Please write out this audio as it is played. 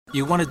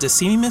You wanted to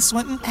see me, Miss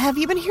Swinton? Have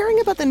you been hearing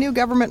about the new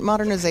government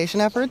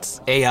modernization efforts?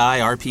 AI,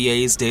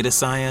 RPAs, data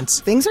science.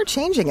 Things are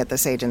changing at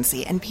this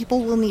agency, and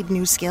people will need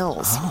new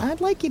skills. Oh.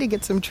 I'd like you to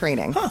get some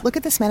training. Look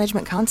at this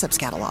management concepts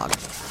catalog.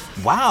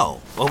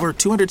 Wow, over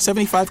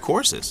 275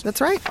 courses.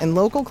 That's right, in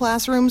local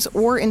classrooms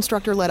or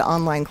instructor-led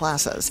online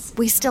classes.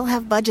 We still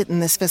have budget in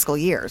this fiscal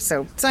year,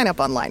 so sign up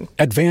online.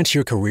 Advance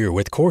your career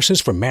with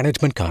courses from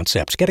Management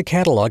Concepts. Get a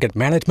catalog at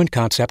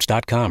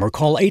managementconcepts.com or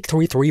call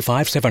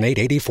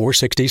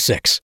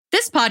 833-578-8466.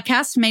 This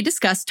podcast may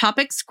discuss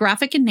topics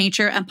graphic in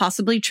nature and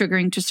possibly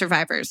triggering to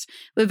survivors.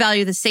 We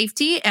value the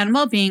safety and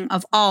well-being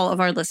of all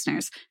of our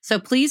listeners, so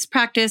please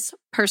practice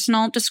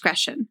personal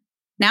discretion.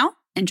 Now,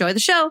 enjoy the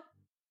show.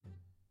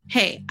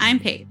 Hey, I'm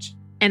Paige.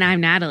 And I'm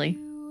Natalie.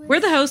 We're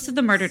the hosts of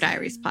the Murder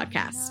Diaries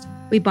podcast.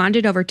 We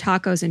bonded over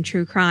tacos and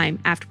true crime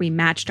after we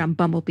matched on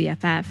Bumble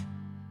BFF.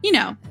 You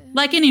know,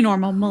 like any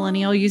normal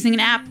millennial using an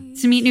app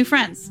to meet new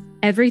friends.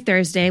 Every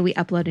Thursday, we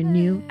upload a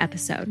new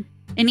episode.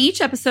 In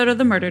each episode of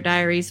the Murder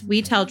Diaries,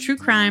 we tell true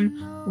crime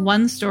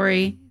one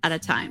story at a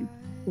time.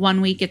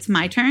 1 week it's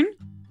my turn.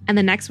 And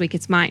the next week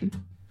it's mine.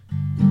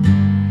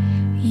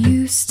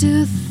 Used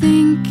to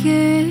think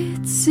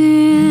it's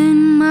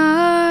in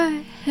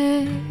my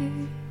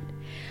head,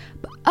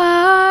 but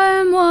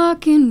I'm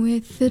walking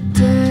with the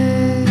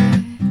dead.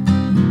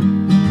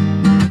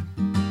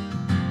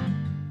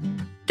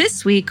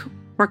 This week,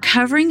 we're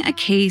covering a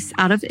case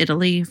out of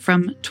Italy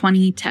from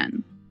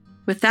 2010.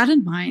 With that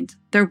in mind,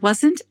 there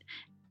wasn't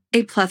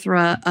a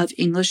plethora of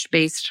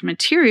English-based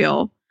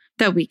material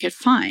that we could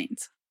find.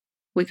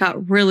 We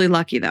got really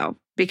lucky, though,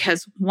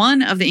 because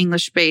one of the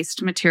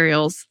English-based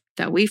materials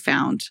that we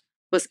found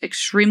was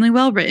extremely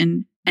well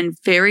written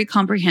and very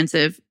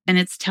comprehensive in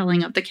its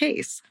telling of the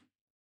case.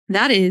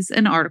 That is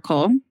an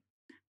article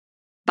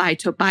by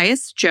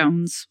Tobias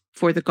Jones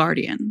for The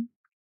Guardian.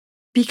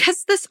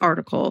 Because this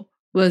article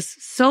was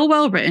so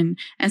well written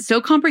and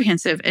so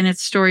comprehensive in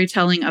its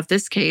storytelling of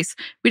this case,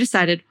 we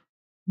decided,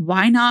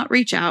 why not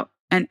reach out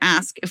and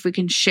ask if we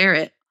can share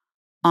it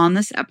on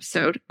this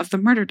episode of the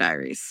Murder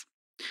Diaries?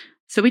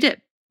 So we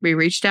did. We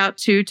reached out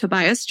to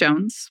Tobias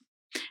Jones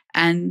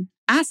and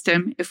asked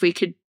him if we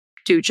could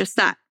do just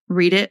that,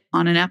 read it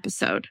on an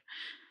episode.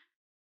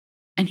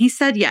 And he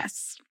said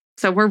yes.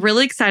 So we're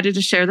really excited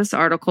to share this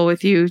article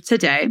with you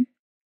today.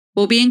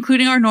 We'll be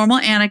including our normal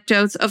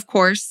anecdotes, of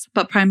course,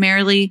 but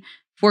primarily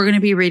we're going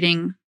to be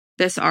reading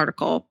this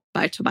article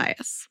by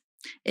Tobias.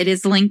 It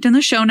is linked in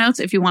the show notes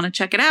if you want to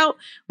check it out.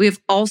 We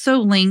have also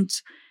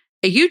linked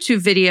a YouTube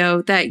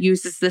video that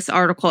uses this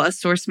article as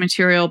source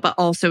material, but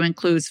also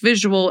includes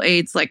visual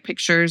aids like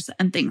pictures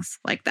and things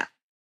like that.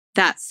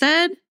 That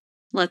said,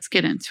 let's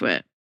get into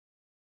it.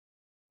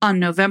 On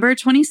November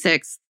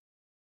 26,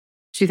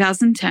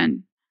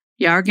 2010,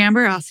 Yara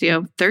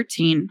Gambirasio,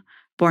 13,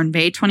 born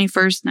May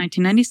 21st,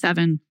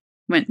 1997,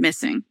 went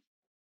missing.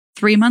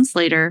 3 months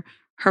later,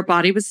 her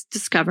body was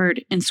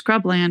discovered in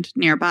scrubland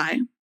nearby.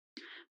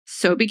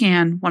 So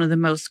began one of the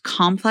most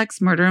complex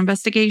murder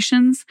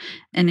investigations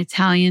in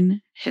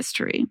Italian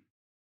history.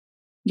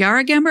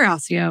 Yara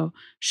Gambirasio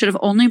should have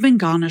only been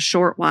gone a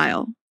short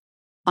while.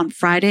 On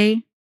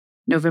Friday,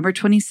 November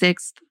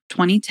 26,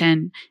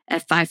 2010,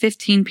 at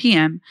 5:15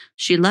 p.m.,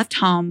 she left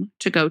home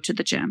to go to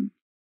the gym.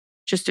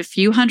 Just a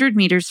few hundred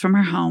meters from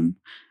her home,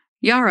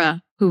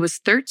 Yara, who was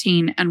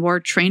 13 and wore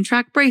train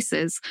track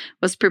braces,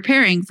 was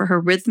preparing for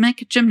her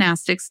rhythmic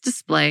gymnastics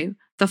display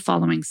the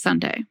following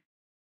Sunday.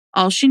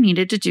 All she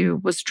needed to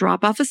do was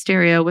drop off a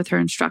stereo with her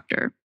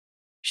instructor.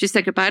 She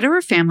said goodbye to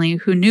her family,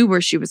 who knew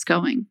where she was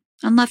going,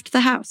 and left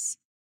the house.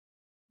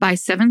 By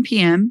 7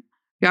 p.m.,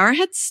 Yara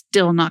had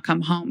still not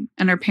come home,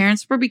 and her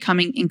parents were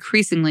becoming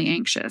increasingly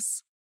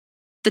anxious.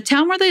 The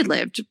town where they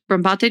lived,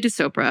 Brambate di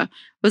Sopra,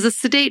 was a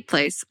sedate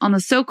place on the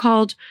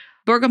so-called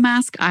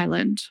Bergamasque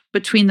Island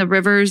between the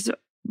rivers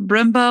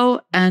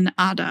Brembo and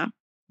Adda,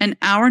 an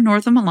hour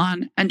north of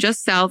Milan and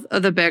just south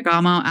of the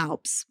Bergamo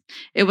Alps.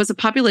 It was a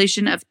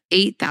population of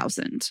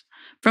 8,000.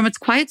 From its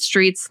quiet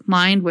streets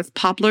lined with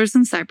poplars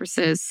and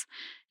cypresses,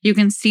 you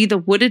can see the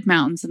wooded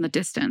mountains in the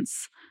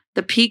distance,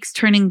 the peaks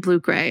turning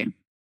blue-gray.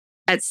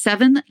 At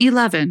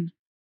 7:11,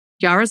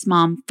 Yara's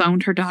mom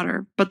phoned her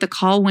daughter, but the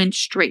call went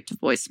straight to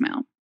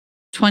voicemail.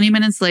 20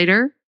 minutes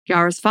later,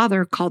 Yara's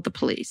father called the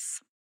police.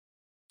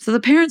 So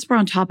the parents were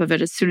on top of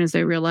it as soon as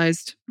they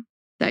realized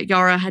that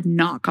Yara had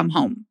not come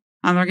home.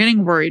 And they're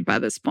getting worried by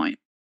this point.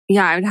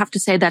 Yeah, I would have to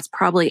say that's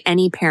probably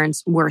any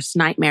parent's worst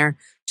nightmare,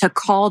 to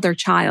call their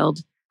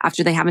child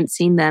after they haven't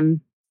seen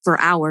them for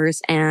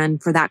hours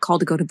and for that call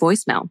to go to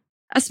voicemail.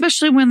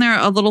 Especially when they're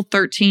a little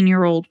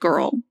 13-year-old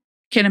girl.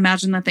 Can't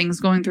imagine the things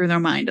going through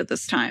their mind at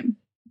this time.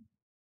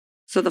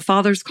 So the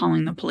father's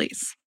calling the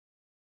police.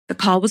 The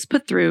call was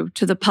put through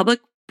to the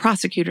public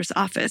prosecutor's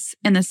office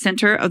in the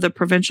center of the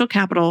provincial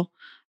capital,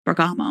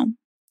 Bergamo.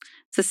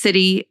 It's a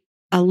city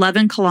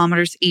 11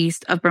 kilometers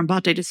east of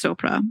Brambate di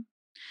Sopra.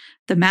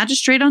 The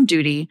magistrate on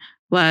duty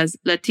was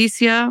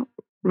Letizia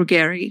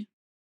Ruggeri,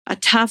 a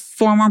tough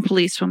former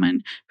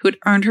policewoman who had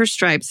earned her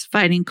stripes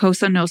fighting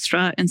Cosa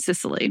Nostra in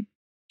Sicily.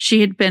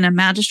 She had been a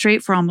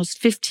magistrate for almost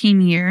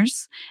 15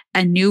 years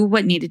and knew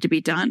what needed to be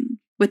done.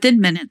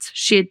 Within minutes,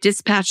 she had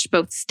dispatched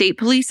both state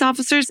police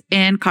officers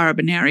and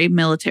Carabinieri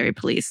military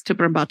police to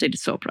Brambate di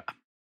Sopra.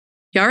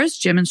 Yara's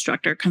gym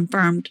instructor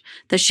confirmed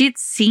that she had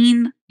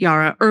seen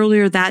Yara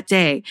earlier that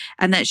day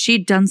and that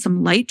she'd done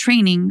some light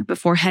training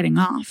before heading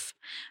off.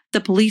 The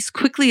police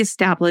quickly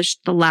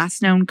established the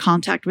last known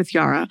contact with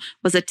Yara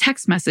was a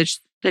text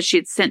message that she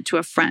had sent to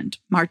a friend,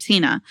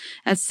 Martina,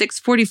 at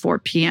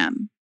 6:44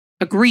 p.m.,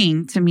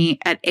 agreeing to meet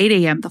at 8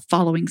 a.m. the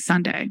following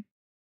Sunday.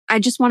 I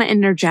just want to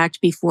interject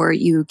before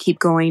you keep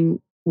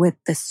going with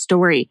the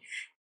story.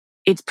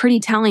 It's pretty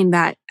telling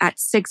that at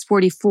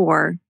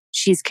 6:44,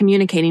 she's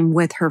communicating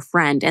with her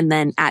friend. And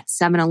then at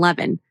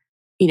 7:11,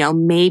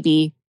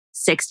 maybe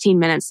 16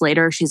 minutes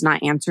later, she's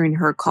not answering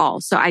her call.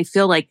 So I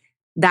feel like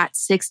that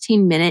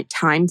 16-minute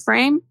time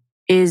frame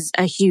is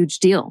a huge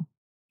deal.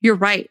 You're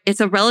right. It's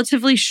a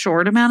relatively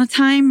short amount of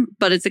time,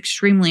 but it's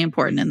extremely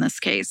important in this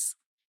case.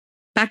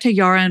 Back to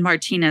Yara and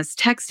Martina's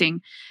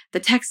texting. The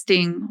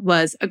texting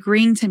was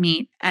agreeing to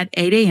meet at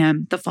 8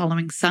 a.m. the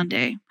following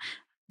Sunday.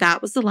 That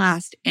was the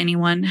last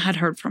anyone had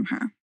heard from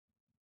her.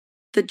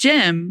 The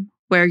gym,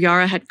 where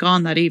Yara had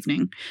gone that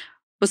evening,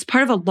 was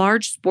part of a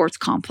large sports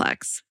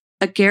complex,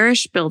 a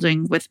garish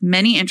building with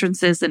many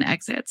entrances and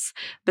exits.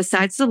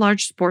 Besides the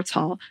large sports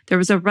hall, there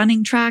was a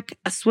running track,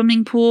 a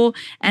swimming pool,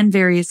 and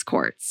various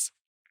courts.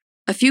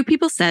 A few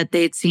people said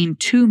they had seen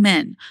two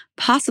men,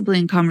 possibly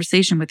in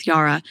conversation with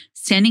Yara,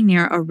 standing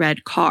near a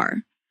red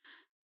car.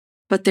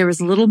 But there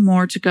was little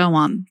more to go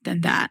on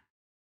than that.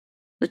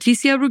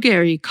 Letizia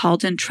Ruggeri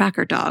called in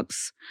tracker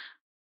dogs,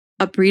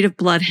 a breed of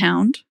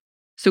bloodhound,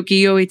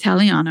 Sughio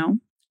Italiano,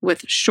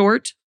 with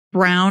short,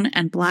 brown,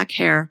 and black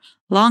hair,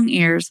 long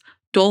ears,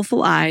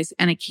 doleful eyes,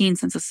 and a keen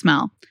sense of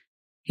smell.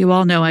 You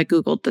all know I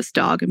Googled this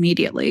dog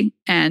immediately,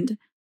 and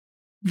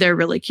they're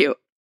really cute.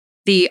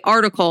 The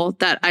article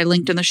that I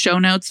linked in the show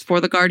notes for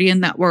The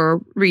Guardian that we're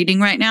reading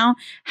right now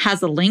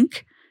has a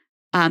link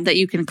that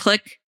you can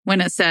click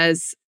when it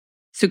says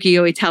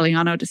Sughio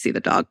Italiano to see the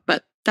dog.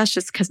 But that's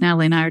just because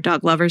Natalie and I are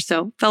dog lovers.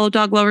 So fellow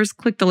dog lovers,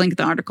 click the link in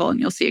the article and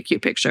you'll see a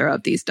cute picture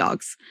of these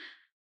dogs.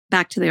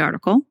 Back to the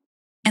article.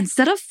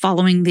 Instead of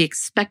following the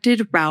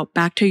expected route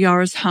back to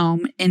Yara's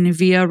home in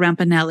Via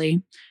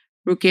Rampanelli,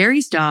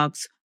 Ruggeri's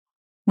dogs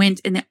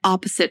went in the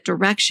opposite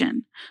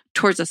direction,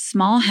 towards a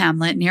small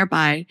hamlet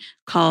nearby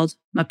called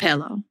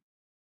Mapello.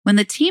 When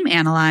the team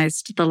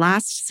analyzed the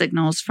last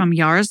signals from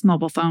Yara's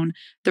mobile phone,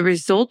 the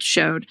result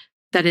showed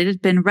that it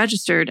had been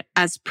registered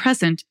as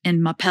present in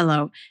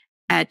Mapello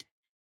at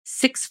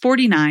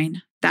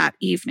 6:49 that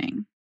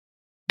evening.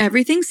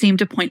 Everything seemed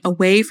to point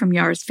away from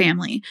Yara's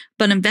family,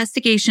 but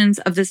investigations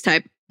of this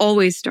type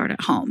always start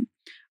at home.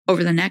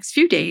 Over the next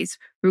few days,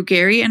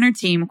 Ruggeri and her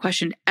team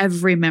questioned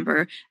every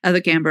member of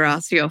the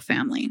Gambirasio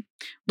family,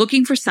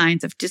 looking for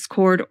signs of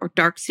discord or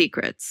dark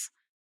secrets.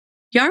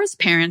 Yara's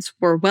parents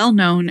were well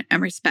known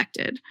and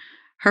respected.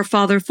 Her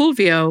father,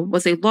 Fulvio,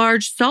 was a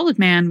large, solid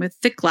man with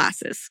thick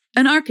glasses,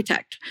 an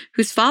architect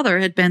whose father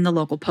had been the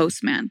local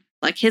postman,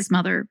 like his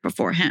mother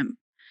before him.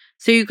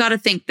 So you got to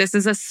think this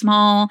is a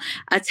small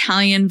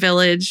Italian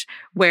village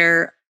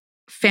where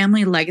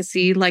family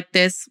legacy like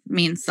this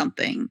means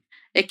something.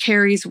 It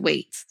carries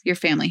weight, your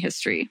family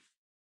history.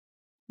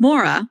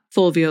 Mora,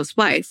 Fulvio's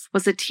wife,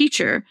 was a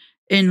teacher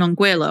in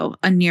Longuello,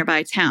 a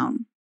nearby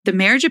town. The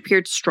marriage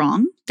appeared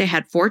strong. They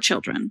had 4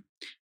 children.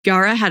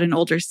 Yara had an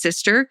older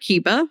sister,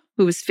 Kiba,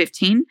 who was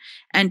 15,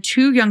 and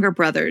 2 younger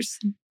brothers,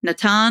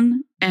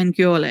 Nathan and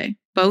Giole,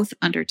 both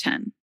under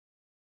 10.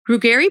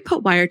 Ruggeri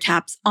put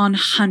wiretaps on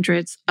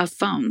hundreds of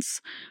phones.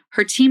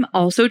 Her team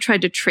also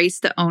tried to trace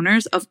the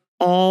owners of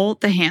all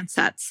the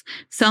handsets,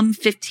 some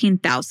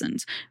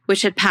 15,000,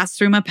 which had passed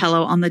through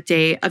Mapello on the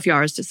day of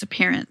Yara's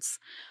disappearance.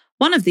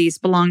 One of these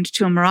belonged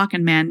to a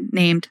Moroccan man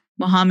named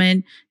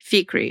Mohamed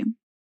Fikri.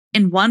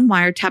 In one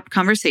wiretapped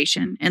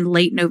conversation in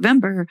late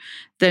November,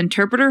 the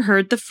interpreter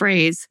heard the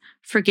phrase,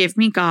 "Forgive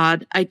me,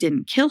 God, I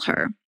didn't kill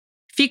her."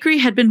 Fikri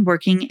had been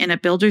working in a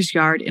builder's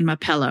yard in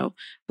Mapello,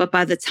 but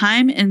by the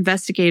time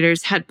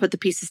investigators had put the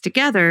pieces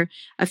together,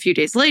 a few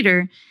days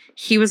later,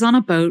 he was on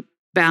a boat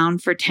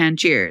bound for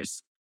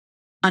Tangiers.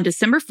 On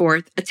December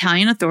 4th,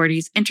 Italian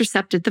authorities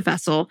intercepted the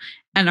vessel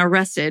and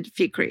arrested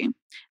Fikri.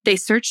 They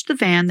searched the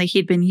van that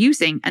he'd been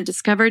using and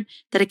discovered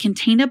that it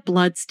contained a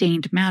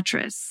blood-stained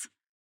mattress.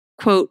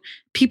 Quote,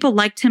 "People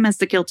liked him as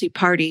the guilty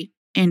party,"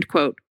 end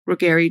quote,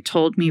 Ruggeri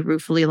told me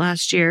ruefully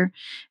last year,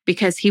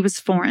 because he was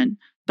foreign,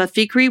 but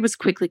Fikri was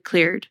quickly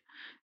cleared.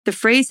 The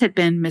phrase had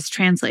been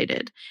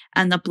mistranslated,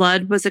 and the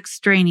blood was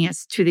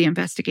extraneous to the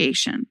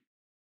investigation.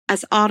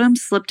 As autumn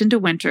slipped into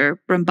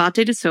winter,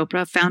 Brambate di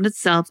Sopra found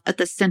itself at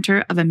the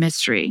center of a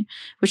mystery,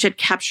 which had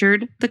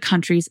captured the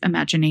country's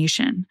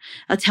imagination.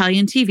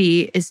 Italian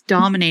TV is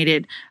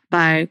dominated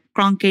by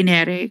cronache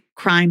nere,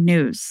 crime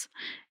news.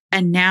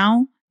 And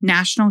now,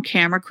 national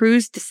camera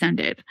crews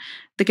descended.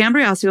 The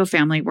Gambirasio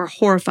family were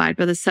horrified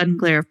by the sudden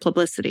glare of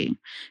publicity.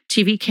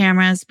 TV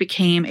cameras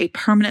became a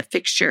permanent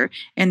fixture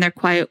in their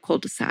quiet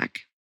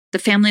cul-de-sac. The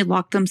family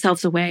locked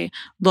themselves away,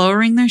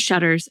 lowering their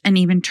shutters and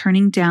even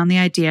turning down the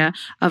idea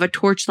of a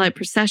torchlight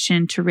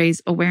procession to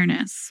raise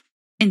awareness.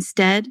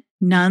 Instead,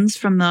 nuns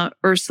from the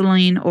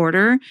Ursuline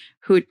order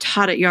who had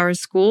taught at Yara's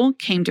school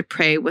came to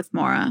pray with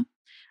Maura.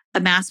 A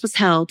mass was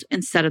held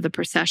instead of the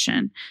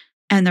procession,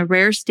 and the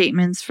rare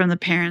statements from the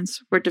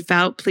parents were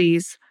devout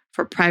pleas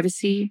for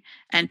privacy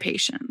and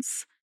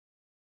patience.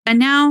 And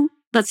now,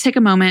 let's take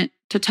a moment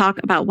to talk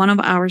about one of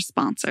our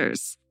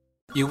sponsors.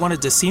 You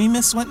wanted to see me,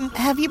 Miss Swinton?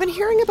 Have you been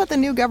hearing about the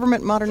new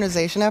government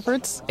modernization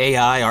efforts?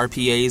 AI,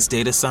 RPAs,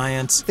 data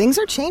science. Things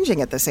are changing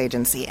at this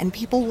agency, and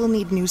people will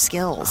need new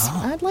skills.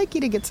 I'd like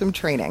you to get some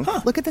training.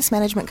 Look at this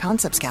management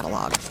concepts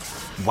catalog.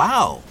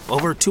 Wow,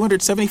 over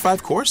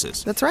 275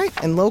 courses. That's right,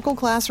 in local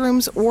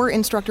classrooms or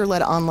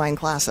instructor-led online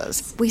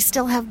classes. We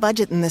still have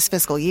budget in this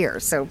fiscal year,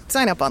 so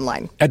sign up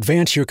online.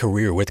 Advance your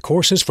career with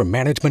courses from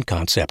Management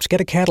Concepts. Get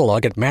a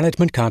catalog at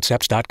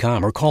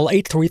managementconcepts.com or call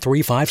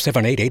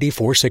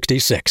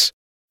 833-578-8466.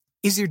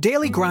 Is your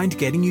daily grind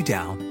getting you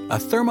down? A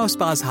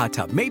ThermoSpa's hot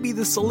tub may be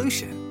the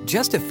solution.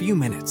 Just a few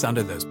minutes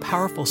under those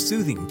powerful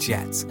soothing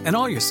jets, and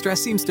all your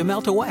stress seems to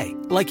melt away,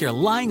 like you're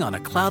lying on a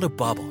cloud of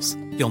bubbles.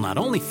 You'll not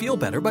only feel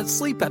better, but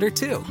sleep better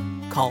too.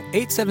 Call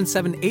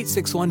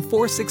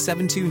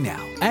 877-861-4672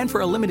 now, and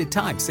for a limited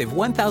time, save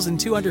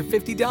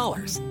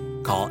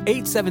 $1,250. Call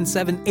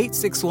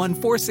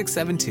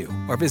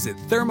 877-861-4672 or visit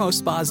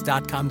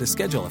thermospas.com to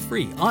schedule a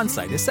free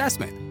on-site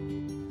assessment.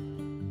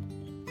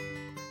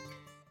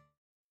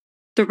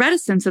 The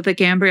reticence of the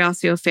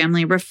Gambirasio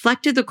family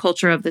reflected the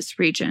culture of this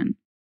region.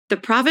 The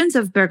province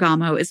of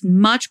Bergamo is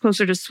much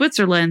closer to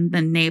Switzerland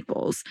than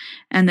Naples,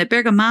 and the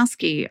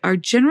Bergamaschi are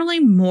generally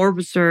more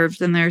reserved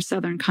than their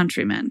southern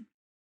countrymen.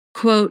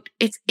 Quote,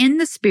 "It's in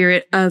the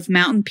spirit of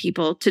mountain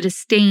people to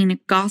disdain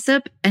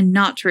gossip and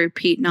not to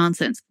repeat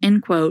nonsense,"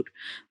 end quote,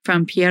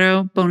 from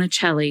Piero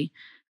Bonicelli,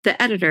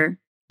 the editor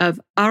of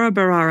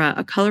Arabarara,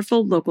 a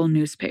colorful local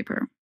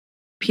newspaper.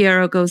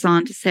 Piero goes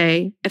on to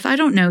say, "If I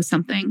don't know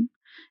something,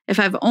 if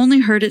I've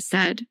only heard it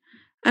said,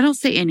 I don't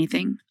say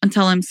anything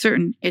until I'm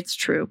certain it's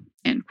true,"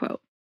 end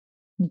quote.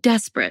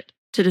 Desperate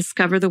to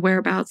discover the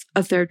whereabouts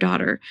of their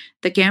daughter,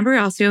 the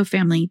Gambirasio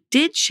family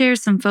did share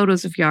some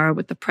photos of Yara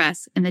with the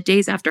press in the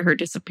days after her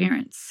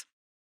disappearance.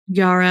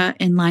 Yara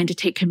in line to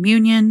take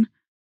communion,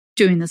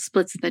 doing the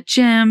splits at the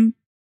gym,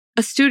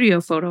 a studio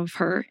photo of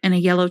her in a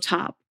yellow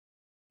top,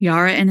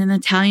 Yara in an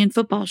Italian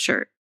football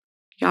shirt,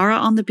 Yara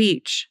on the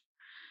beach.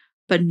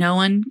 But no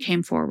one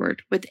came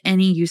forward with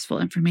any useful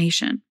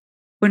information.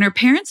 When her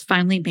parents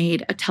finally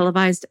made a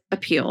televised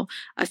appeal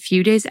a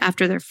few days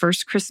after their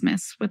first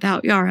Christmas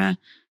without Yara,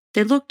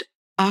 they looked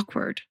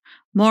awkward.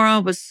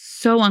 Maura was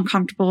so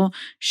uncomfortable,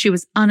 she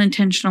was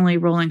unintentionally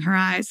rolling her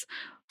eyes.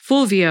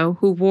 Fulvio,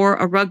 who wore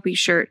a rugby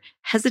shirt,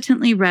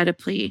 hesitantly read a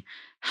plea.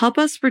 "Help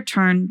us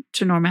return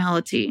to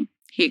normality."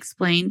 He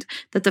explained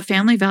that the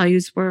family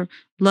values were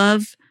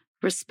love,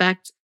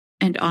 respect,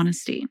 and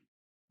honesty,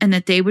 and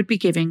that they would be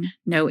giving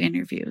no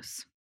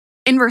interviews.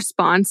 In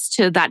response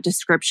to that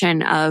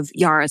description of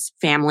Yara's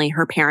family,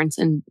 her parents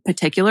in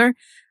particular,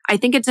 I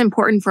think it's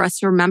important for us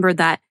to remember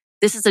that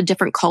this is a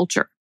different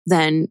culture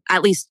than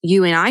at least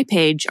you and I,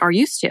 Paige, are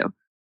used to.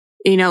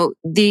 You know,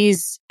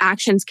 these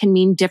actions can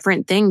mean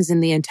different things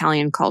in the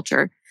Italian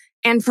culture.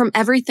 And from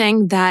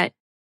everything that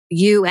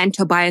you and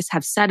Tobias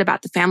have said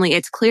about the family,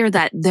 it's clear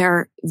that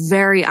they're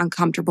very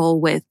uncomfortable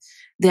with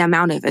the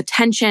amount of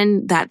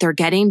attention that they're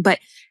getting, but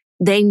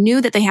they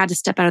knew that they had to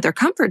step out of their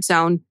comfort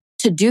zone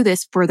to do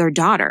this for their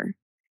daughter.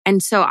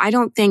 And so I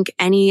don't think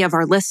any of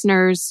our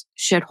listeners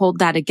should hold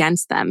that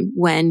against them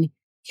when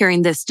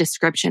hearing this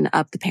description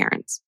of the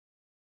parents.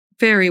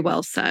 Very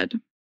well said.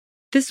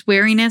 This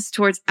wariness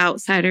towards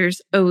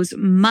outsiders owes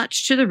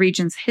much to the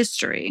region's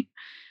history.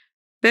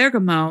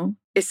 Bergamo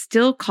is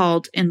still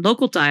called in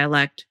local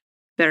dialect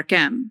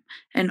Berghem,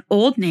 an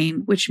old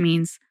name which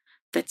means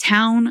the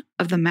town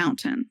of the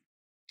mountain.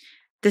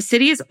 The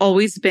city has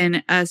always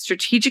been a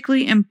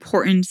strategically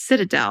important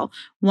citadel,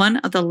 one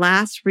of the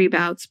last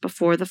redoubts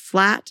before the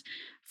flat,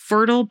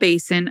 fertile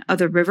basin of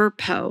the River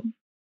Po.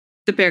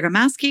 The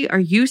Bergamaschi are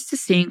used to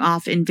seeing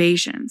off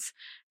invasions.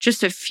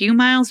 Just a few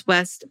miles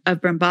west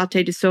of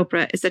Brembate di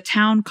Sopra is a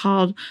town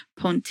called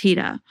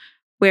Pontida,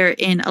 where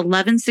in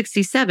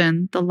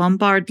 1167, the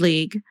Lombard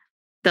League,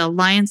 the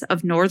alliance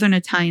of northern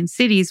Italian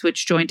cities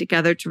which joined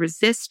together to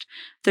resist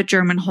the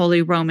German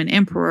Holy Roman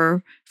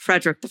Emperor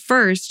Frederick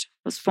I,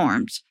 was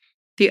formed.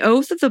 The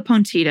oath of the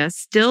Pontida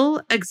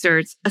still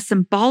exerts a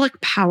symbolic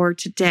power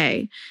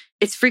today.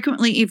 It's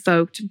frequently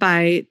evoked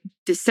by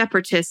the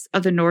separatists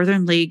of the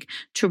Northern League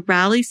to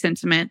rally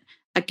sentiment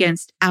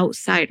against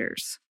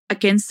outsiders,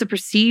 against the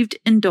perceived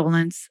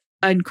indolence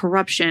and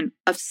corruption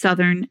of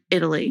southern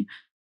Italy,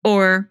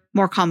 or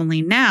more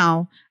commonly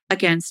now,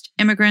 against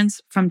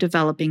immigrants from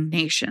developing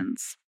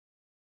nations.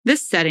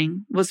 This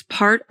setting was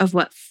part of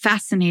what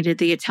fascinated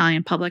the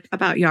Italian public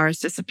about Yara's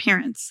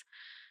disappearance.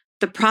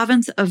 The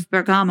province of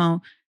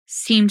Bergamo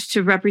seemed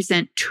to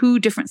represent two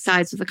different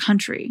sides of the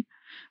country,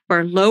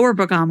 where lower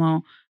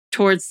Bergamo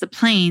towards the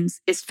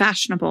plains is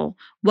fashionable,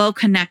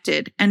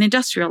 well-connected, and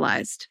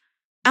industrialized.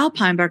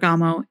 Alpine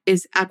Bergamo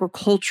is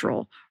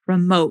agricultural,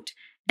 remote,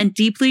 and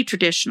deeply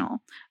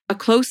traditional, a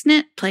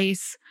close-knit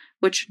place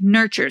which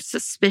nurtures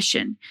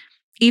suspicion,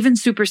 even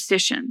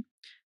superstition.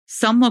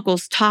 Some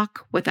locals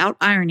talk, without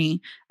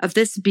irony, of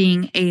this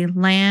being a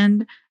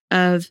land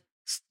of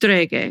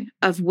strege,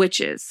 of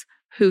witches,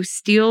 who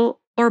steal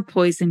or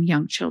poison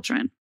young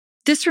children.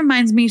 This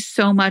reminds me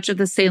so much of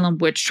the Salem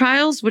witch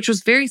trials, which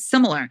was very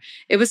similar.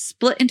 It was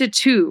split into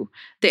two.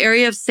 The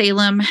area of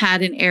Salem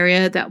had an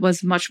area that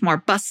was much more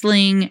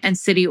bustling and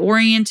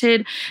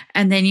city-oriented,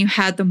 and then you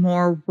had the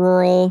more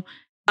rural,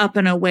 up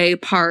and away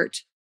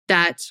part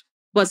that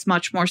was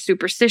much more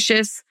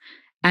superstitious,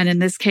 and in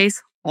this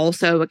case,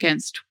 also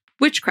against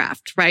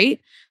witchcraft, right?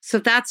 So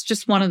that's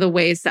just one of the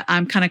ways that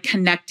I'm kind of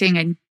connecting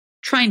and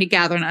trying to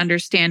gather an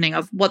understanding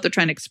of what they're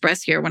trying to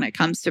express here when it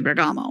comes to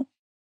Bergamo.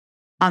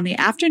 On the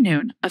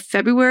afternoon of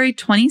February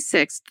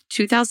 26,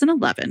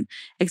 2011,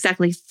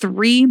 exactly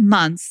 3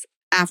 months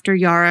after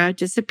Yara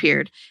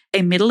disappeared,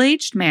 a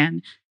middle-aged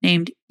man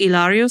named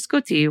Ilario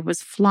Scotti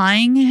was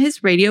flying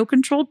his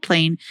radio-controlled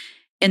plane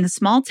in the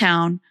small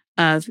town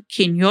of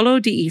Chignolo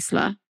di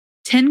Isla,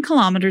 10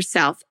 kilometers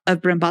south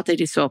of Brembate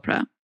di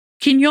Sopra.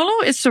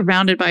 Chignolo is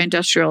surrounded by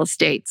industrial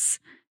estates,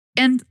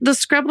 and the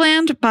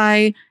scrubland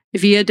by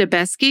Via de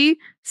Beschi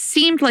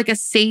seemed like a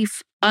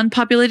safe,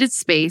 unpopulated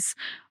space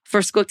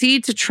for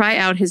Scotti to try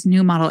out his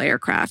new model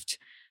aircraft.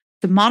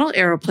 The model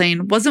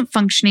aeroplane wasn't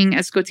functioning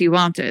as Scotti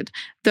wanted,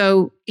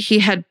 though he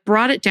had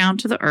brought it down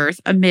to the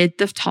earth amid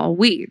the tall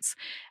weeds.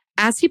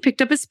 As he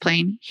picked up his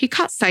plane, he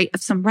caught sight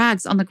of some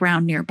rags on the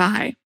ground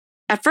nearby.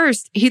 At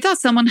first, he thought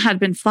someone had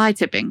been fly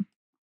tipping.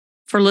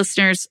 For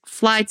listeners,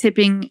 fly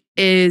tipping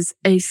is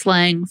a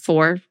slang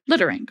for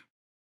littering.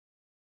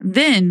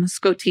 Then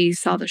Scotti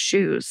saw the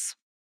shoes.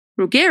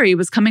 Ruggeri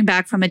was coming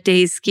back from a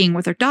day's skiing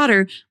with her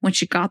daughter when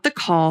she got the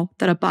call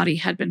that a body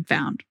had been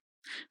found.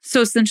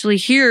 So essentially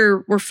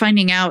here, we're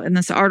finding out in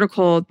this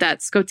article that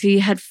Scotti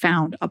had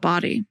found a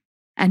body.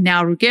 And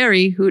now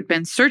Ruggeri, who had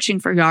been searching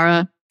for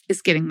Yara,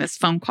 is getting this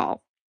phone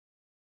call.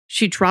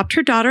 She dropped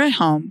her daughter at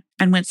home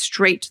and went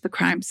straight to the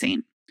crime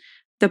scene.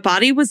 The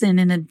body was in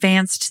an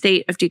advanced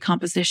state of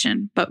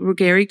decomposition, but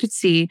Ruggeri could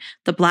see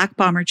the black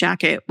bomber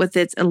jacket with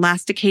its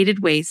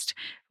elasticated waist,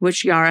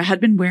 which Yara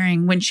had been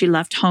wearing when she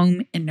left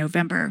home in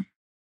November.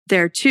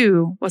 There,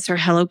 too, was her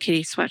Hello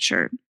Kitty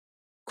sweatshirt.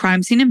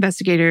 Crime scene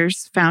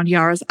investigators found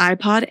Yara's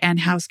iPod and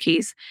house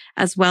keys,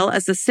 as well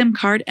as the SIM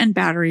card and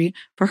battery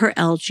for her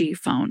LG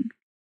phone.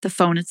 The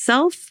phone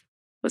itself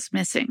was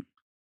missing.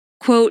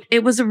 Quote,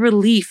 "It was a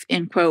relief,"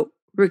 end quote,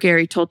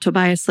 Ruggeri told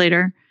Tobias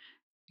later.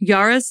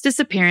 Yara's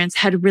disappearance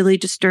had really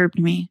disturbed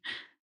me.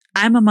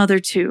 I'm a mother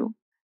too.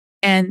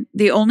 And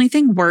the only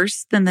thing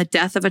worse than the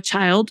death of a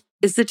child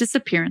is the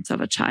disappearance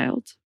of a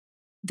child.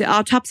 The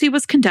autopsy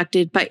was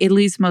conducted by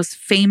Italy's most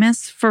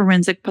famous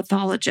forensic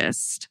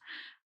pathologist,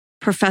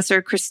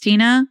 Professor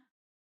Cristina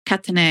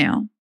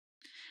Cattaneo.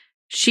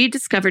 She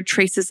discovered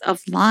traces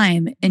of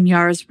lime in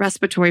Yara's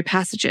respiratory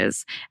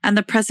passages and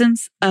the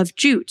presence of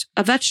jute,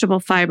 a vegetable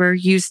fiber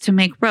used to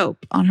make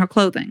rope, on her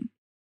clothing.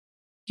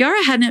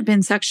 Yara hadn't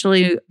been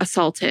sexually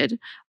assaulted,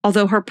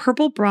 although her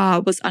purple bra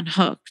was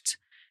unhooked.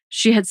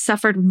 She had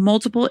suffered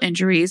multiple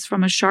injuries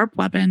from a sharp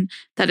weapon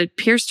that had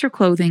pierced her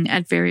clothing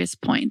at various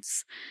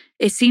points.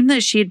 It seemed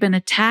that she had been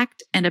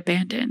attacked and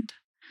abandoned.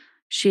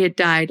 She had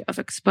died of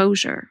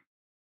exposure.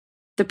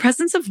 The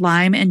presence of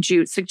lime and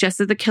jute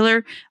suggested the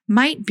killer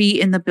might be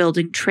in the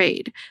building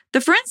trade. The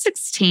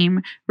forensics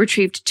team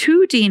retrieved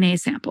 2 DNA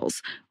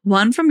samples,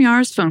 one from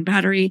Yara's phone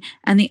battery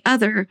and the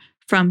other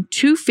from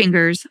 2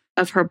 fingers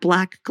of her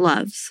black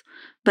gloves,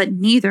 but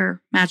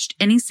neither matched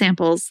any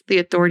samples the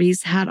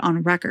authorities had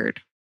on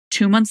record.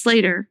 2 months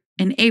later,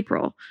 in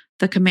April,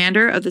 the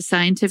commander of the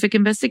Scientific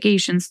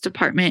Investigations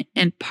Department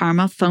in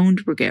Parma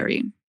phoned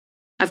Ruggeri.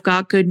 "I've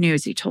got good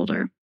news," he told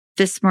her.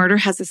 "This murder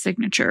has a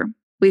signature.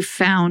 We've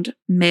found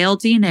male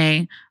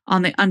DNA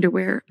on the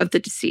underwear of the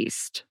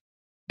deceased."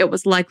 It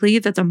was likely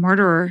that the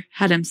murderer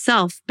had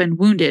himself been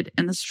wounded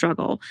in the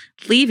struggle,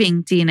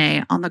 leaving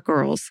DNA on the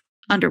girl's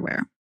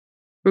underwear.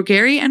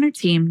 Ruggeri and her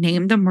team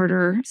named the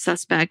murderer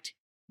suspect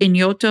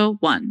Ignoto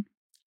 1,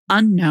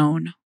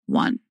 Unknown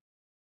 1.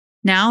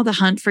 Now the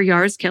hunt for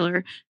Yara's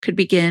killer could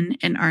begin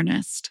in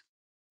earnest.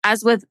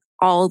 As with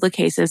all the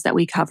cases that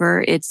we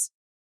cover, it's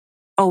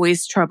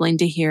always troubling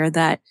to hear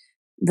that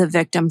the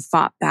victim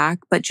fought back,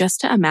 but just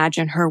to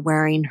imagine her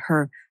wearing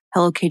her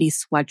Hello Kitty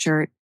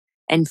sweatshirt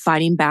and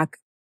fighting back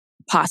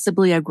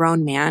possibly a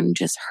grown man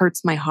just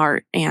hurts my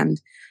heart. And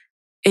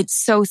it's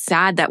so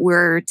sad that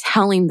we're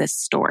telling this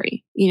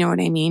story. You know what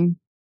I mean?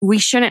 We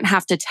shouldn't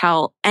have to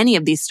tell any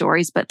of these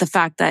stories, but the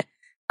fact that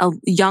a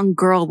young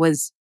girl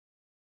was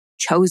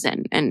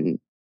chosen and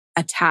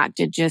attacked,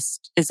 it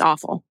just is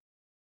awful.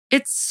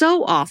 It's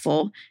so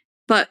awful,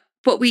 but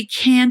what we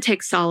can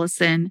take solace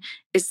in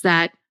is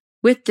that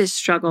with this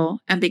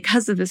struggle, and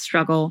because of this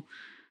struggle,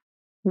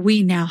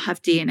 we now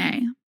have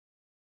DNA.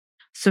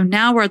 So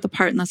now we're at the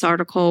part in this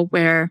article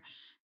where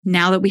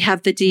now that we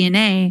have the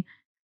DNA,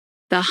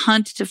 the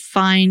hunt to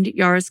find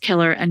Yara's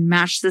killer and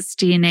match this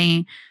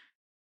DNA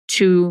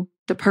to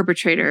the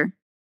perpetrator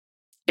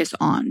is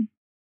on.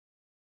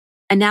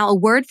 And now a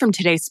word from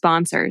today's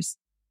sponsors.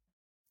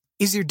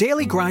 Is your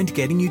daily grind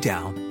getting you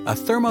down? A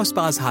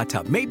ThermoSpa's hot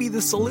tub may be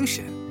the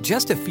solution.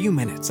 Just a few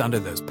minutes under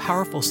those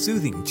powerful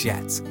soothing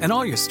jets, and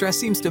all your stress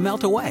seems to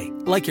melt away,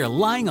 like you're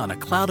lying on a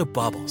cloud of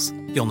bubbles.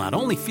 You'll not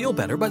only feel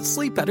better, but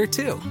sleep better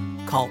too.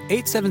 Call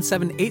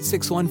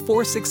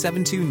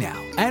 877-861-4672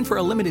 now, and for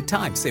a limited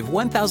time, save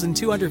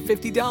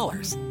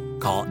 $1,250.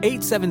 Call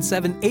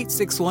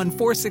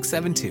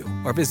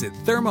 877-861-4672 or visit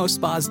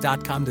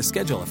thermospas.com to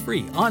schedule a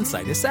free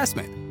on-site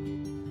assessment.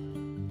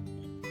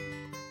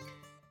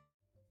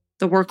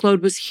 The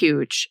workload was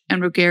huge,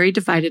 and Ruggeri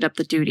divided up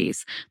the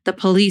duties. The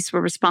police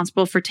were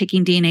responsible for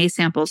taking DNA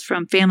samples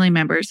from family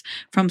members,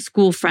 from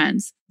school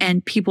friends,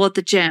 and people at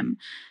the gym.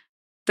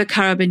 The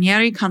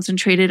Carabinieri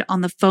concentrated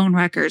on the phone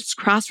records,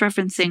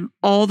 cross-referencing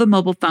all the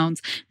mobile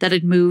phones that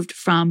had moved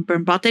from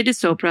Brambate di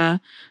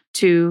Sopra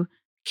to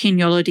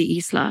Chignolo di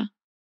Isla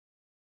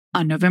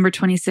on November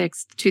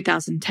 26,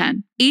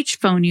 2010. Each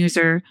phone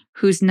user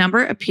whose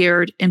number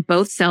appeared in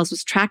both cells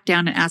was tracked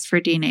down and asked for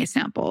a DNA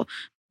sample.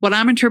 What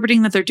I'm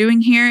interpreting that they're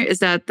doing here is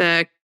that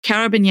the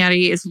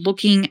Carabinieri is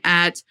looking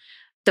at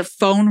the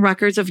phone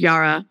records of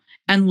Yara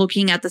and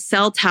looking at the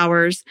cell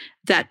towers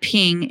that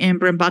ping in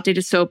Brambate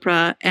di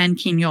Sopra and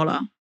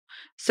Chignolo.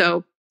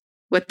 So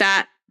with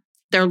that,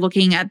 they're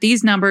looking at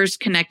these numbers,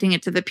 connecting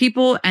it to the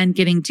people, and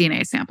getting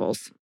DNA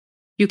samples.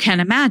 You can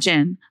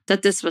imagine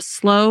that this was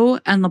slow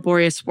and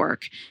laborious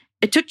work.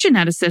 It took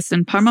geneticists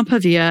in Parma,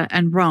 Pavia,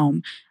 and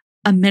Rome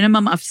a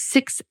minimum of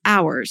 6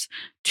 hours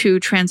to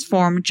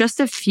transform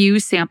just a few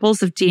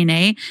samples of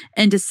DNA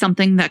into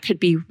something that could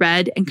be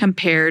read and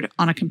compared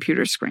on a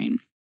computer screen.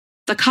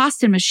 The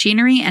cost in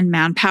machinery and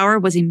manpower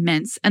was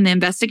immense, and the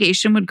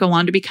investigation would go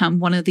on to become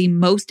one of the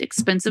most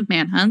expensive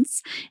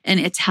manhunts in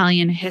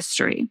Italian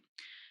history.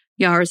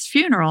 Yara's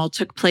funeral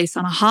took place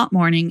on a hot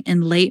morning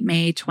in late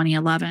May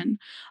 2011.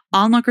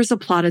 Onlookers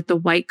applauded the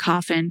white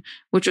coffin,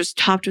 which was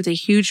topped with a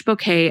huge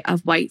bouquet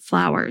of white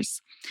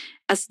flowers.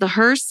 As the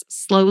hearse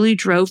slowly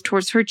drove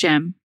towards her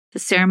gym, the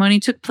ceremony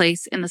took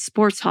place in the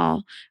sports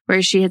hall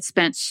where she had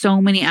spent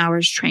so many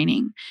hours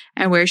training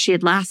and where she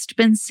had last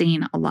been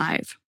seen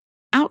alive.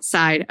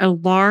 Outside, a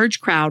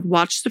large crowd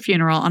watched the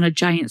funeral on a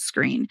giant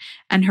screen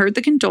and heard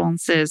the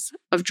condolences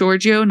of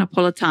Giorgio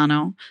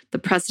Napolitano, the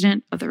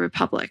President of the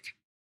Republic.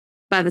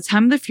 By the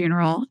time of the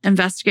funeral,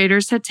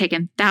 investigators had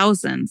taken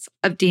thousands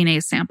of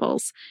DNA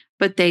samples,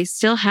 but they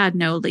still had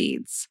no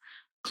leads.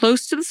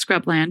 Close to the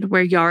scrubland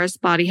where Yara's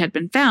body had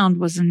been found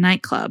was a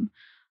nightclub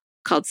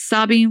called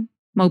Sabi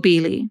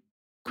Mobili,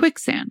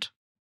 Quicksand.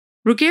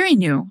 Ruggeri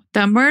knew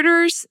that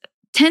murderers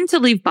tend to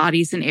leave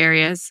bodies in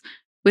areas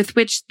with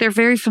which they're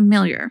very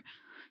familiar.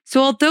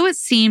 So although it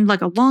seemed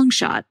like a long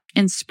shot,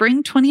 in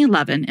spring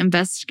 2011,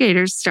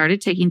 investigators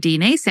started taking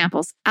DNA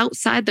samples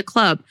outside the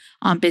club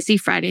on busy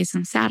Fridays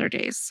and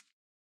Saturdays.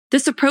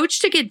 This approach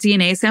to get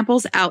DNA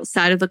samples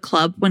outside of the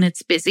club when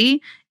it's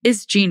busy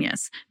is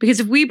genius,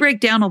 because if we break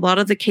down a lot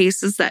of the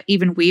cases that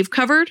even we've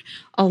covered,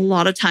 a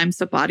lot of times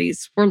the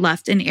bodies were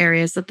left in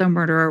areas that the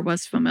murderer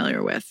was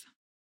familiar with.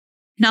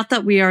 Not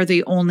that we are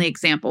the only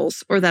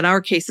examples, or that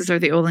our cases are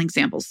the only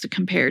examples to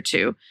compare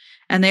to,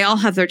 and they all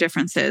have their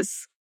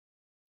differences.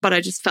 But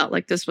I just felt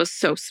like this was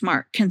so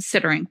smart,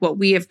 considering what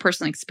we have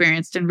personally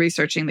experienced in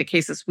researching the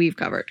cases we've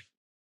covered.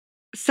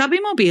 Sabi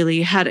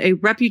Mobili had a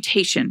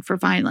reputation for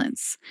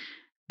violence.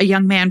 A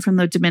young man from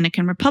the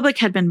Dominican Republic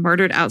had been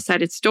murdered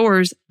outside its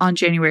doors on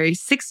January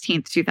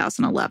 16,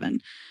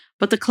 2011.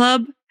 But the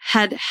club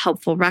had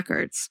helpful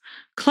records.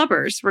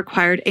 Clubbers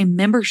required a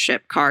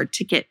membership card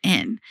to get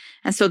in,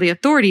 and so the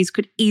authorities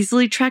could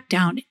easily track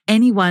down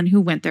anyone who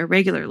went there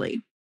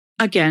regularly.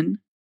 Again,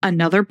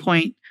 another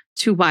point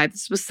to why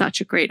this was such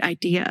a great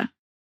idea.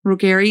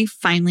 Ruggeri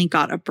finally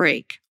got a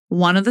break.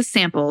 One of the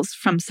samples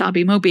from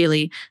Sabi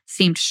Mobili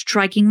seemed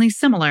strikingly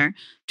similar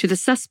to the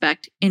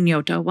suspect in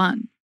Iota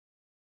 1.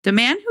 The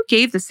man who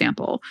gave the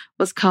sample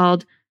was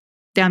called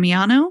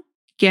Damiano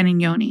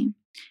Ganignoni.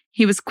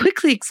 He was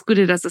quickly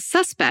excluded as a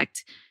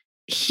suspect.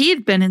 He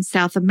had been in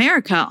South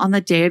America on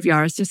the day of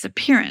Yara's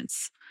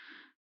disappearance.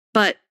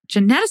 But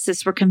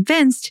geneticists were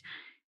convinced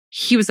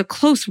he was a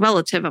close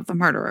relative of the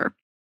murderer.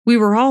 We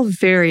were all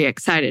very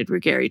excited,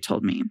 Ruggeri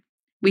told me.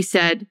 We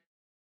said,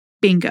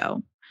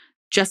 bingo.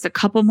 Just a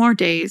couple more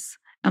days,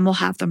 and we'll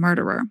have the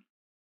murderer.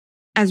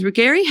 As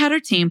Ruggeri had her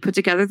team put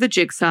together the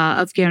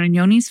jigsaw of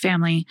Garignoni's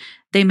family,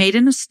 they made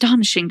an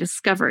astonishing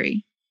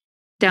discovery.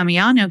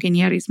 Damiano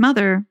Ganieri's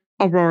mother,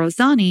 Aurora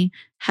Zani,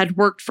 had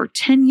worked for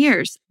 10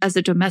 years as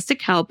a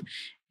domestic help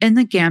in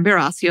the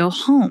Gambirasio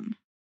home.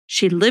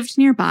 She lived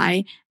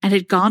nearby and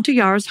had gone to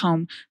Yara's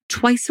home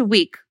twice a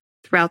week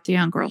throughout the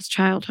young girl's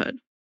childhood.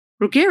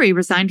 Ruggeri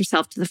resigned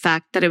herself to the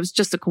fact that it was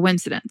just a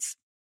coincidence.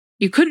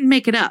 You couldn't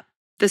make it up.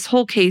 This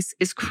whole case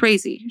is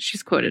crazy,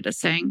 she's quoted as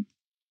saying.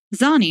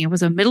 Zani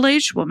was a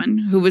middle-aged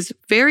woman who was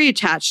very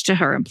attached to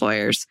her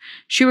employers.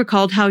 She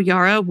recalled how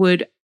Yara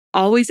would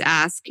always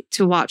ask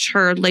to watch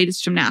her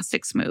latest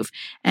gymnastics move,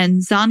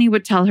 and Zani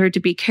would tell her to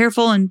be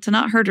careful and to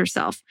not hurt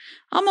herself,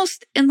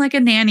 almost in like a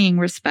nannying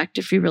respect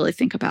if you really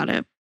think about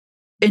it.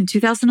 In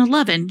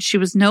 2011, she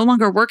was no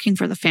longer working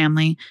for the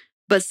family,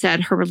 but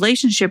said her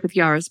relationship with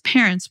Yara's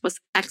parents was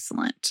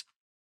excellent.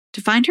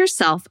 To find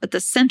herself at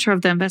the center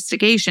of the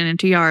investigation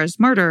into Yara's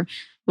murder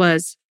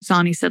was,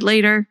 Zani said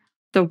later,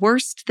 the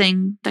worst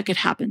thing that could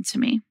happen to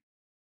me.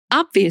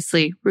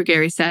 Obviously,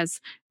 Ruggieri says,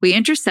 we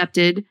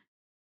intercepted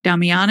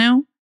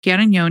Damiano,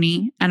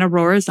 Guadagnoni, and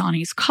Aurora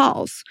Zani's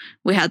calls.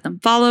 We had them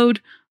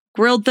followed,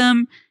 grilled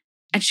them,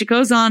 and she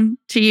goes on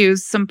to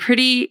use some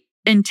pretty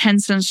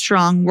intense and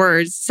strong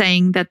words,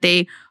 saying that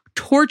they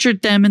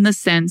tortured them in the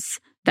sense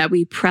that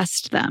we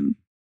pressed them.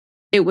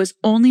 It was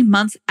only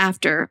months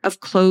after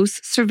of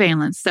close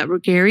surveillance that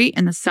Ruggieri,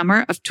 in the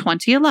summer of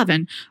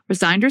 2011,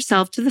 resigned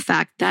herself to the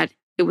fact that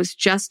it was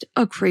just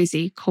a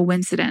crazy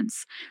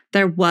coincidence.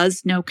 There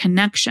was no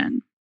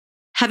connection.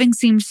 Having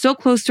seemed so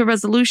close to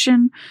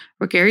resolution,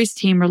 Ruggieri's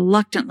team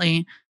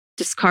reluctantly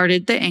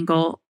discarded the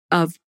angle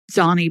of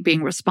Zani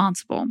being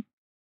responsible.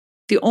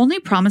 The only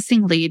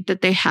promising lead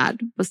that they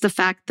had was the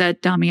fact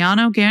that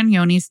Damiano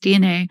Guadagnoni's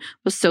DNA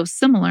was so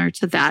similar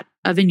to that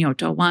of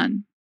Ignoto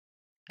 1.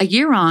 A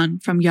year on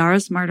from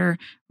Yara's murder,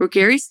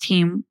 Ruggieri's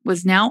team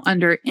was now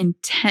under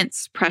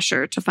intense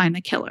pressure to find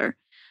the killer.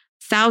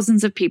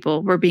 Thousands of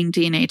people were being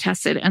DNA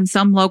tested, and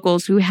some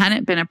locals who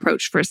hadn't been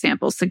approached for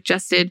samples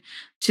suggested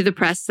to the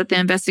press that the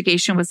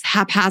investigation was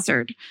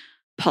haphazard.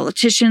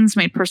 Politicians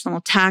made personal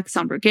attacks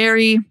on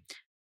Ruggieri.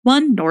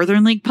 One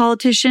Northern League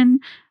politician,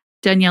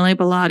 Daniele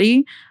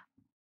Bellotti,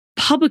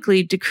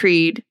 publicly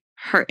decreed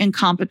her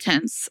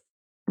incompetence,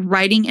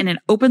 writing in an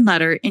open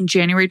letter in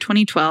January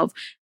 2012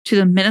 to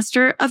the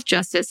Minister of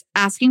Justice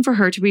asking for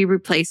her to be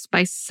replaced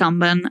by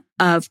someone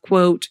of,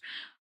 quote,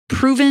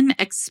 proven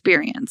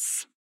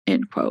experience,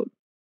 end quote.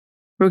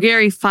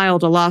 Ruggieri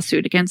filed a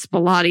lawsuit against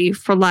Bellotti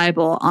for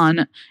libel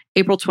on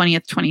April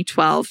 20th,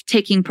 2012,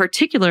 taking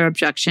particular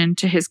objection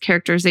to his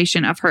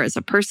characterization of her as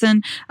a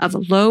person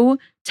of low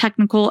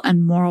technical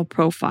and moral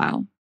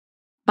profile.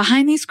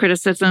 Behind these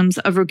criticisms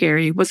of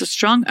Ruggieri was a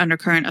strong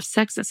undercurrent of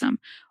sexism.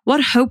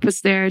 What hope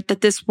was there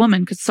that this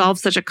woman could solve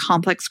such a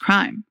complex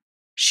crime?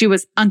 She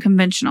was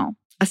unconventional,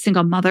 a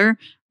single mother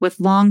with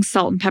long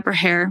salt and pepper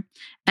hair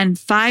and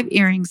 5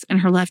 earrings in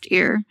her left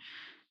ear.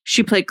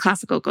 She played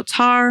classical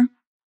guitar,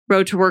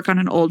 rode to work on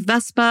an old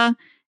Vespa,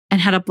 and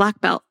had a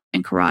black belt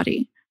in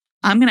karate.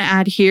 I'm going to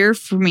add here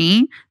for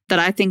me that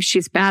I think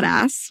she's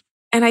badass.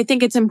 And I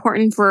think it's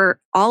important for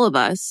all of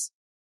us,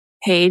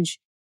 Paige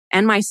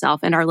and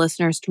myself and our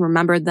listeners, to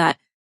remember that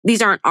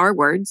these aren't our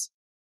words.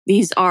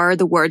 These are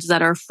the words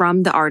that are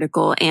from the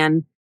article,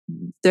 and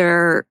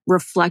they're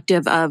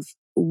reflective of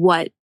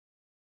what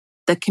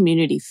the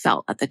community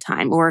felt at the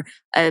time, or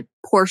a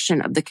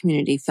portion of the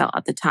community felt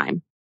at the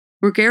time.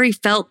 Ruggieri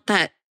felt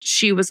that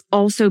she was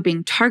also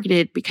being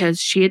targeted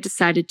because she had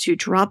decided to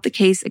drop the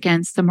case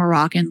against the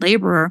Moroccan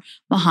laborer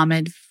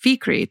Mohamed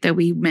Fikri that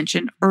we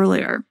mentioned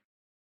earlier.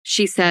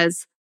 She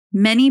says,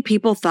 many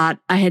people thought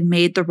I had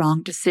made the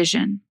wrong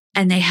decision,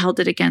 and they held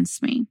it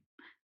against me.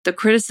 The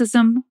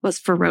criticism was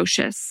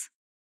ferocious.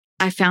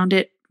 I found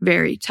it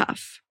very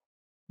tough.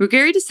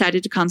 Ruggieri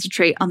decided to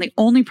concentrate on the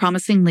only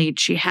promising lead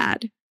she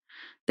had,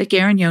 the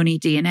Guadagnoni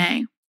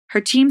DNA. Her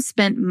team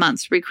spent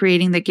months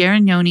recreating the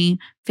Guadagnoni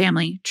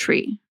family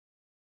tree.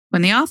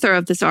 When the author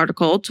of this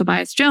article,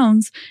 Tobias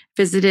Jones,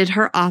 visited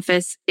her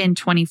office in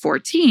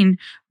 2014,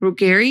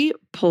 Ruggieri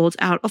pulled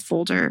out a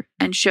folder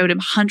and showed him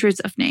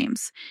hundreds of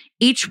names,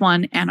 each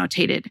one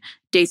annotated,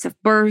 dates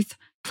of birth,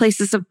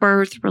 places of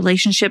birth,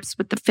 relationships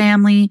with the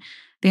family.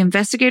 The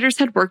investigators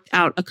had worked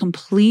out a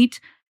complete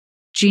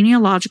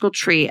genealogical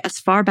tree as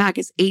far back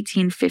as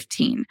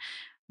 1815,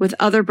 with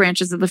other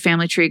branches of the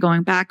family tree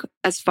going back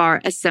as far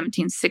as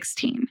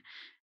 1716.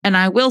 And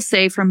I will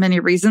say, for many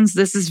reasons,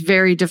 this is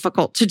very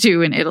difficult to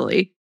do in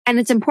Italy. And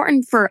it's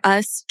important for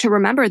us to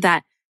remember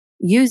that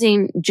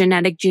using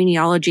genetic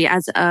genealogy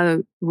as a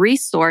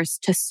resource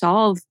to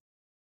solve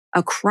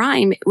a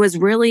crime was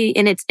really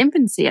in its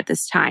infancy at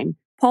this time.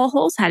 Paul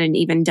Holes hadn't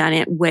even done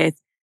it with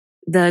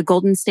the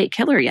Golden State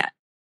Killer yet.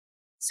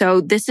 So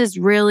this is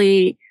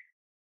really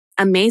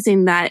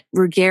amazing that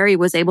Ruggieri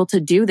was able to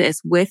do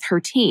this with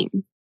her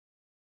team.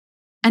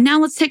 And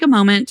now let's take a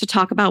moment to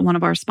talk about one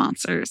of our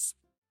sponsors.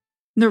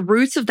 The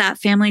roots of that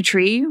family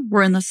tree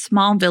were in the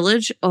small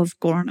village of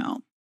Gorno.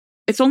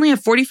 It's only a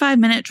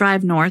 45-minute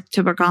drive north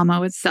to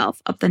Bergamo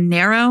itself, up the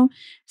narrow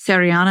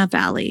Seriana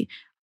Valley,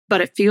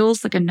 but it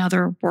feels like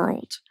another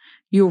world.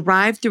 You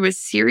arrive through a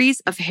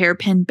series of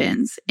hairpin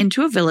bends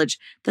into a village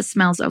that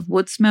smells of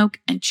wood smoke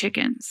and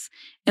chickens.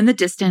 In the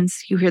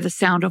distance, you hear the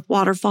sound of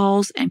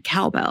waterfalls and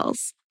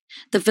cowbells.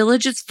 The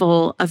village is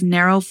full of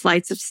narrow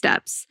flights of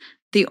steps.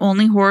 The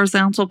only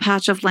horizontal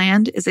patch of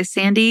land is a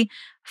sandy,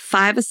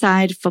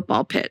 5-a-side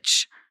football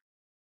pitch.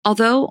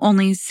 Although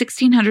only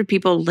 1,600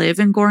 people live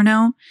in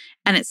Gorno,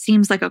 and it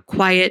seems like a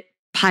quiet,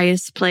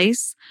 pious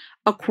place,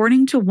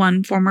 according to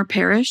one former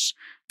parish,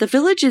 the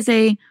village is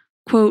a,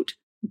 quote,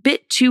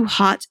 bit too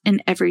hot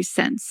in every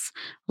sense.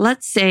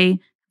 Let's say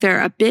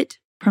they're a bit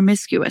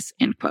promiscuous,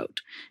 end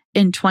quote.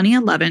 In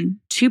 2011,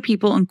 2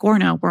 people in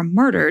Gorno were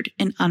murdered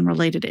in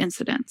unrelated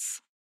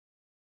incidents.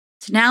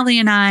 To Natalie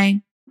and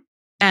I,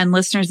 and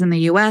listeners in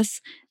the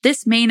US,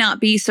 this may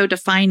not be so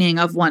defining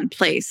of one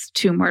place,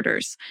 2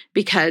 murders,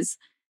 because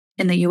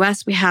in the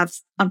US, we have,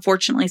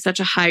 unfortunately, such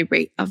a high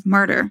rate of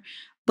murder.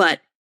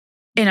 But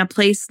in a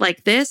place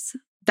like this,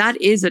 that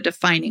is a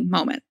defining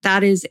moment.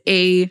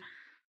 It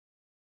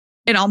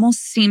almost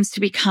seems to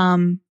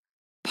become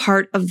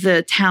part of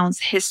the town's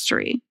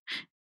history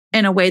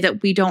in a way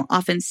that we don't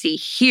often see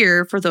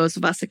here for those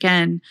of us,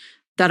 again,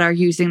 that are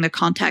using the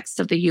context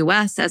of the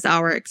US as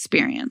our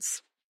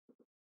experience.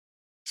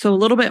 So a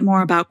little bit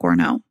more about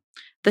Gorno.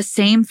 The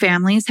same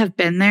families have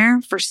been there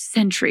for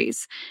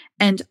centuries.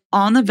 And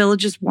on the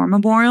village's war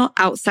memorial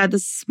outside the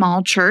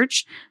small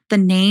church, the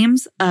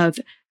names of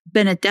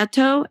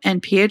Benedetto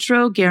and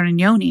Pietro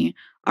Garignoni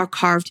are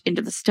carved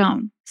into the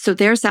stone. So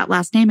there's that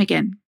last name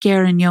again,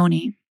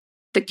 Garignoni.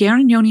 The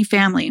Garignoni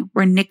family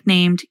were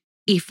nicknamed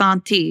I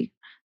Fanti,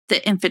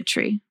 the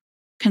infantry,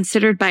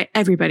 considered by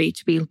everybody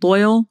to be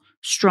loyal,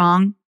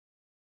 strong,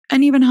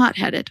 and even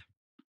hot-headed.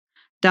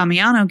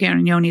 Damiano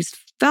Garignoni's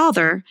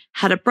father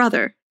had a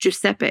brother,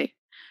 Giuseppe,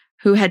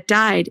 who had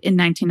died in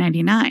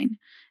 1999.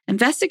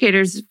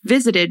 Investigators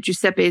visited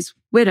Giuseppe's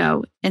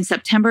widow in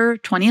September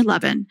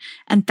 2011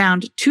 and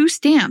found 2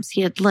 stamps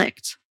he had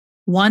licked,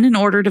 one in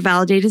order to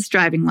validate his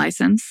driving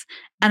license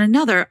and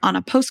another on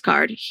a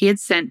postcard he had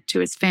sent to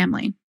his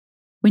family.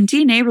 When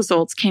DNA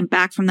results came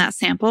back from that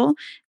sample,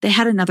 they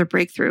had another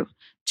breakthrough.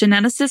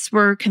 Geneticists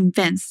were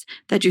convinced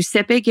that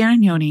Giuseppe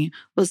Garignoni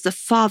was the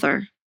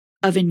father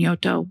of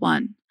Ignoto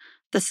 1,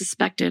 the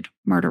suspected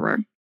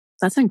murderer.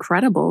 That's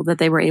incredible that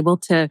they were able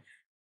to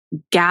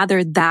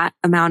gather that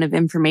amount of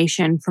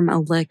information from a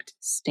licked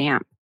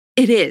stamp.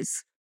 It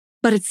is,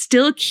 but it's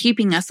still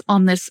keeping us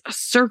on this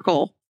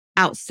circle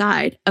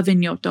outside of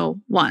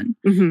Ignoto 1.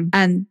 Mm-hmm.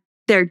 And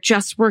they're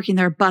just working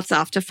their butts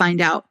off to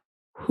find out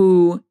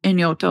who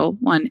Ignoto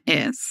 1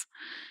 is.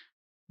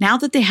 Now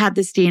that they had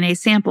this DNA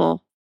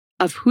sample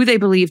of who they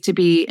believed to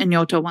be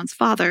Ignoto 1's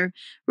father,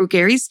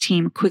 Ruggeri's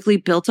team quickly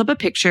built up a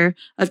picture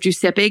of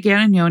Giuseppe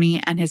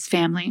Garignoni and his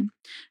family.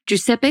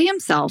 Giuseppe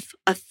himself,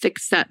 a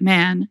thick-set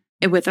man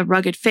with a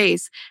rugged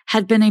face,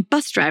 had been a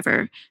bus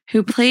driver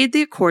who played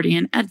the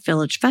accordion at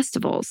village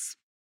festivals.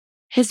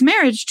 His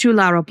marriage to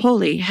Laura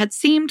Poli had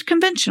seemed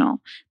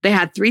conventional. They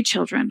had 3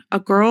 children, a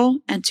girl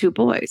and 2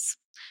 boys.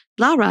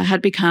 Laura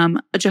had become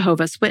a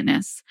Jehovah's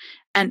Witness,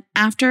 and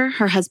after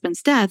her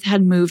husband's death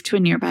had moved to a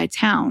nearby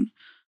town,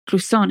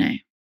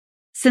 Clusone.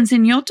 Since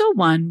Ignoto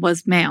 1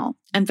 was male,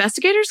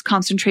 investigators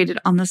concentrated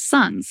on the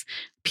sons,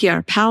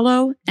 Pier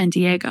Paolo and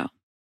Diego.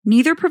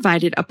 Neither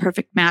provided a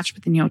perfect match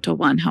with Ignoto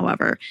 1,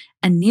 however,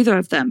 and neither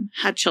of them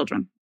had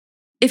children.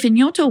 If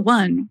Ignoto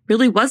 1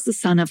 really was the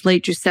son of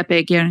late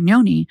Giuseppe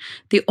Garignoni,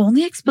 the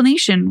only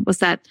explanation was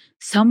that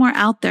somewhere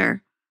out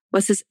there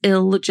was his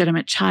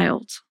illegitimate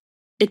child.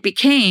 It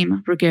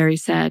became, Ruggeri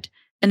said,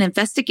 an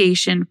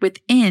investigation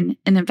within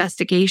an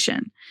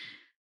investigation.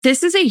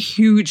 This is a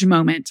huge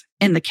moment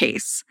in the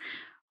case.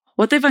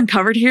 What they've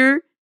uncovered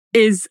here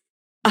is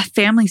a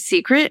family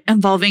secret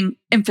involving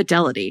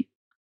infidelity.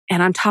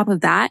 And on top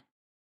of that,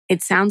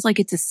 it sounds like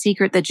it's a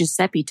secret that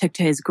Giuseppe took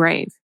to his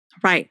grave.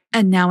 Right.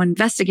 And now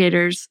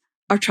investigators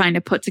are trying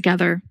to put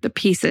together the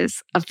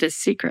pieces of this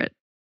secret.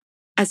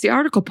 As the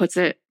article puts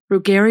it,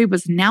 Ruggeri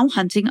was now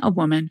hunting a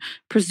woman,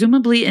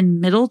 presumably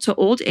in middle to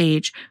old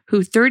age,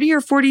 who 30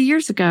 or 40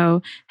 years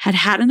ago had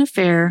had an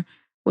affair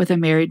with a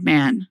married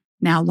man,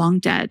 now long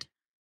dead,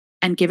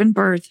 and given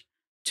birth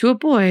to a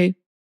boy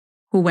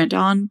who went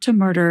on to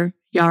murder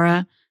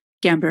Yara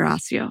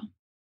Gambirasio.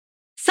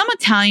 Some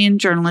Italian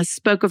journalists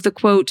spoke of the,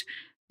 quote,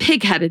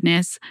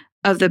 pig-headedness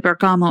of the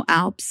Bergamo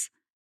Alps,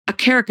 a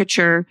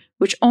caricature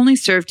which only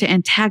served to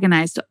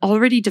antagonize the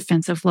already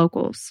defensive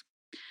locals.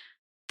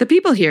 The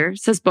people here,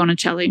 says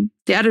Bonicelli,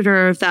 the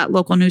editor of that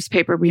local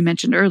newspaper we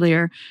mentioned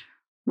earlier,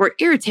 were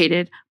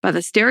irritated by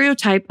the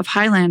stereotype of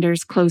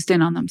Highlanders closed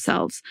in on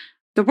themselves.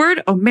 The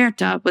word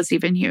omerta was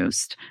even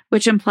used,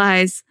 which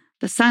implies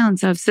the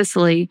silence of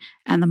Sicily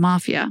and the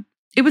mafia.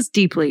 It was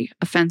deeply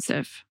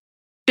offensive.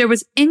 There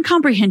was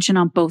incomprehension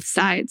on both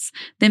sides.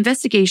 The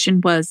investigation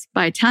was,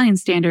 by Italian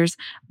standards,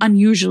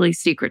 unusually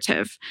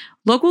secretive.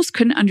 Locals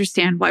couldn't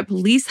understand why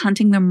police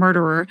hunting the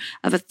murderer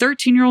of a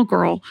 13-year-old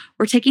girl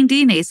were taking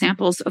DNA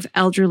samples of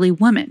elderly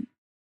women.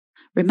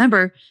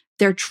 Remember,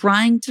 they're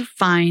trying to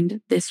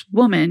find this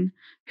woman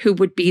who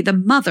would be the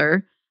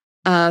mother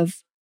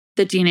of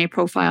the DNA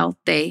profile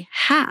they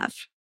have.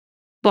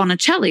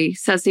 Bonicelli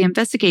says the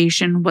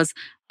investigation was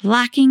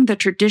lacking the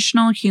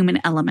traditional human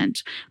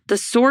element, the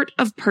sort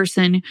of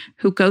person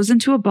who goes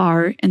into a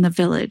bar in the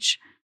village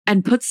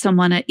and puts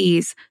someone at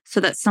ease so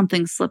that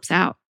something slips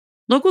out.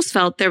 Locals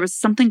felt there was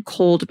something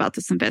cold about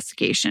this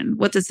investigation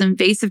with its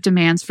invasive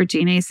demands for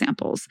DNA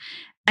samples,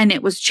 and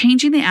it was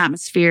changing the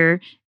atmosphere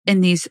in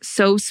these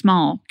so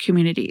small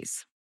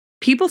communities.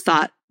 People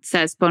thought,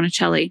 says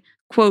Bonicelli,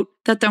 quote,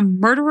 that the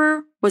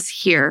murderer was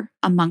here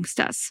amongst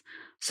us.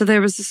 So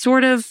there was a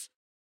sort of,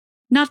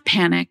 not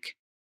panic,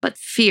 but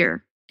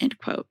fear, end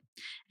quote.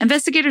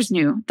 Investigators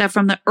knew that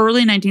from the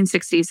early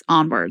 1960s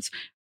onwards,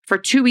 for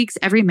 2 weeks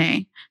every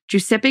May,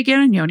 Giuseppe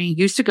Garignoni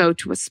used to go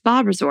to a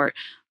spa resort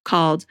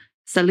called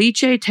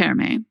Salice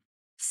Terme,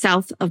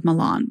 south of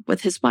Milan,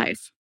 with his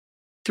wife.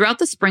 Throughout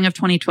the spring of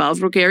 2012,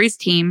 Ruggeri's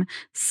team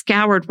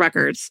scoured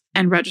records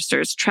and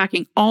registers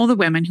tracking all the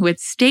women who had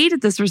stayed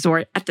at this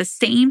resort at the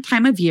same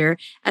time of year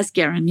as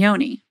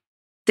Garignoni.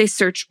 They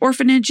searched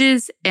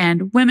orphanages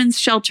and women's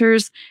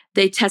shelters.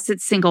 They tested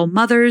single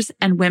mothers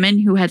and women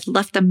who had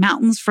left the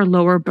mountains for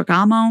Lower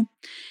Bergamo.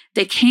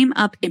 They came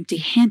up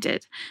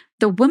empty-handed.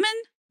 The woman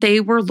they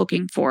were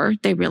looking for,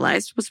 they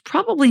realized, was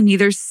probably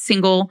neither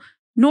single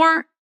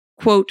nor,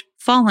 quote,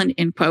 fallen,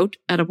 end quote,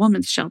 at a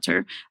woman's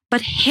shelter,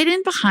 but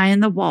hidden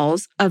behind the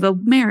walls of a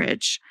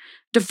marriage.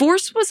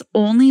 Divorce was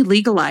only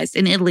legalized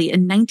in Italy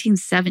in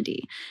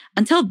 1970.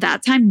 Until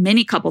that time,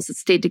 many couples had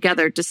stayed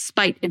together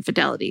despite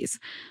infidelities.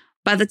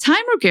 By the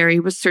time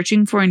Ruggeri was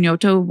searching for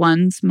Ignoto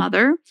 1's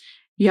mother,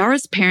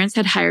 Yara's parents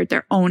had hired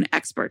their own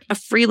expert, a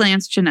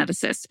freelance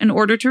geneticist, in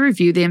order to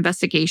review the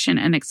investigation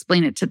and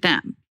explain it to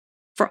them.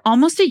 For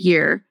almost a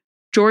year,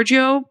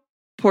 Giorgio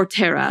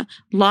Portera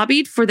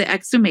lobbied for the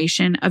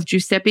exhumation of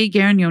Giuseppe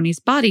Garignoni's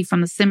body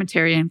from the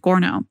cemetery in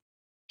Gorno.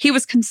 He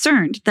was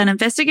concerned that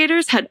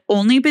investigators had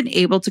only been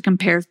able to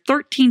compare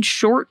 13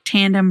 short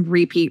tandem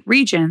repeat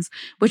regions,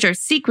 which are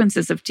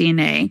sequences of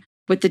DNA,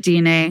 with the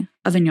DNA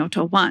of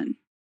Ignoto 1.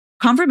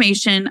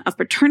 Confirmation of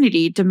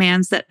paternity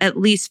demands that at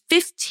least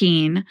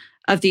 15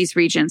 of these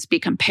regions be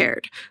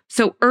compared.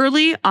 So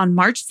early on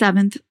March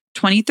 7th,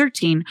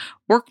 2013,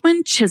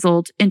 workmen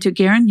chiseled into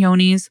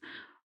Garignoni's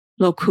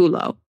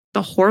loculo,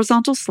 the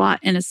horizontal slot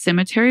in a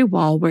cemetery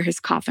wall where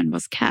his coffin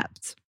was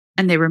kept,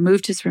 and they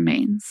removed his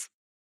remains.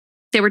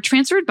 They were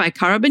transferred by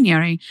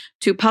Carabinieri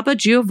to Papa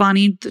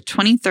Giovanni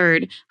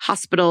XXIII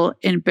Hospital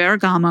in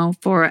Bergamo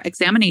for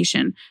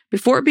examination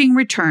before being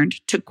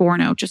returned to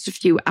Gorno just a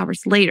few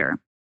hours later.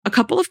 A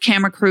couple of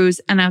camera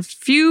crews and a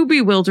few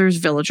bewildered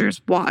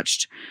villagers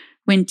watched.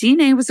 When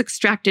DNA was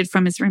extracted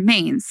from his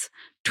remains,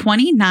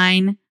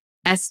 29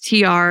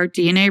 STR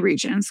DNA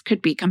regions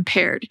could be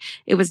compared.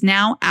 It was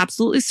now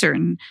absolutely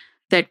certain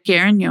that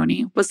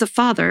Garignoni was the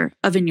father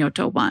of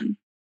Ignoto 1.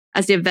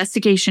 As the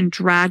investigation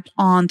dragged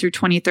on through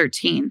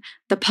 2013,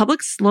 the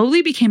public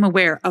slowly became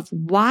aware of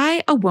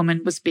why a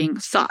woman was being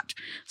sought.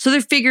 So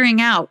they're figuring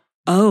out,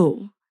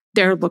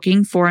 they're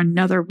looking for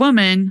another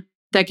woman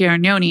that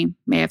Garignoni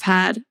may have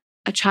had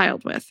a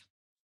child with.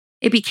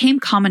 It became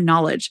common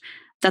knowledge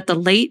that the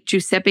late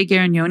Giuseppe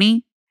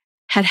Garignoni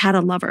had had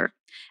a lover,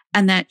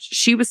 and that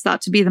she was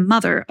thought to be the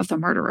mother of the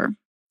murderer.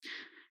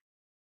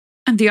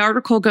 And the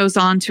article goes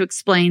on to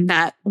explain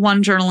that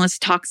one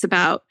journalist talks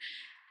about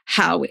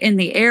how in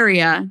the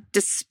area,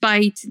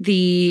 despite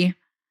the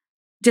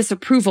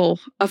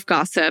disapproval of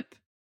gossip,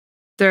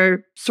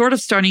 they're sort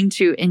of starting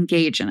to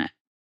engage in it.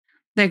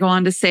 They go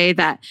on to say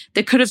that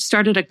they could have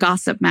started a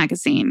gossip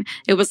magazine.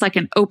 It was like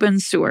an open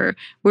sewer.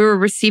 We were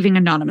receiving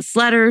anonymous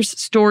letters,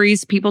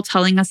 stories, people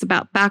telling us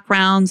about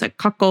backgrounds at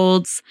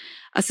cuckolds,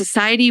 a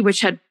society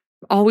which had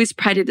always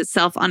prided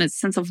itself on its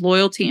sense of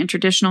loyalty and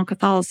traditional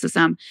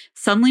Catholicism,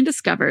 suddenly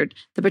discovered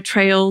the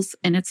betrayals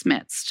in its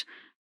midst.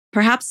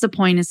 Perhaps the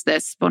point is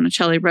this,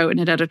 Bonicelli wrote in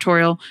an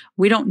editorial,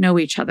 we don't know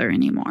each other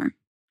anymore.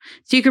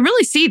 So you can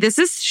really see this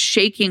is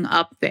shaking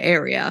up the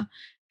area.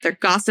 They're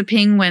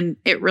gossiping when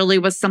it really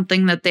was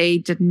something that they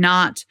did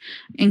not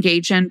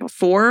engage in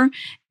before.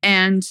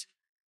 And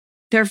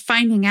they're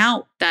finding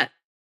out that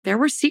there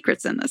were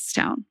secrets in this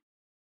town.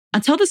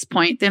 Until this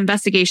point, the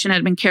investigation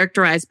had been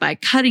characterized by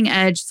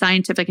cutting-edge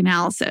scientific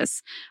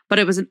analysis, but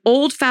it was an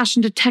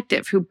old-fashioned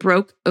detective who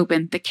broke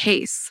open the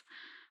case.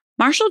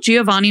 Marshal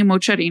Giovanni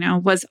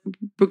Mocerino was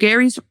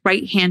Ruggeri's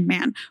right-hand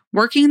man,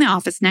 working in the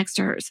office next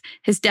to hers.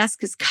 His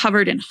desk is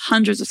covered in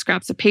hundreds of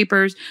scraps of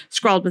papers,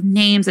 scrawled with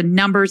names and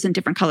numbers in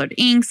different colored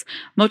inks.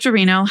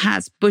 Mocerino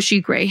has bushy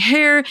gray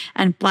hair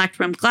and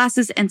black-rimmed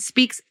glasses and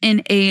speaks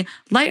in a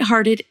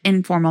lighthearted,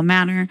 informal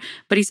manner.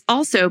 But he's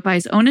also, by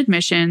his own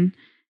admission,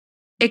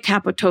 a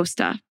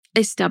capotosta,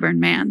 a stubborn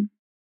man.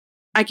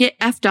 I get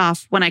effed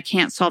off when I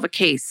can't solve a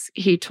case,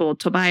 he told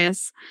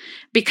Tobias.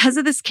 Because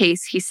of this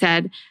case, he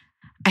said,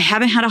 I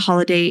haven't had a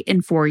holiday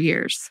in 4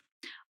 years.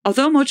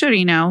 Although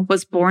Mocerino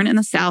was born in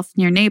the south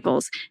near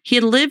Naples, he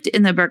had lived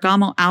in the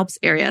Bergamo Alps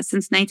area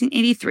since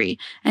 1983,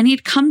 and he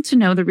had come to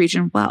know the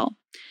region well.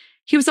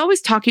 He was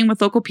always talking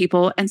with local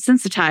people and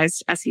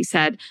sensitized, as he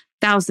said,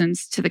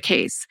 thousands to the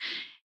case.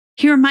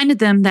 He reminded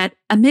them that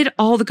amid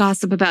all the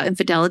gossip about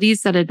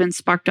infidelities that had been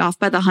sparked off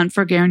by the hunt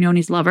for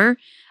Garignoni's lover,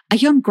 a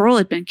young girl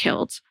had been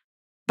killed.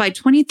 By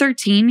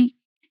 2013,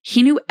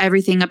 he knew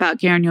everything about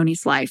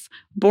Garignoni's life.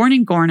 Born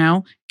in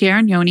Gorno,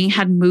 Garignoni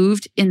had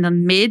moved in the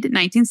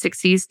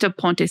mid-1960s to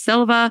Ponte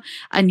Selva,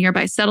 a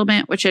nearby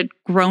settlement which had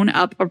grown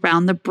up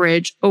around the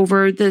bridge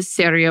over the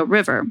Serio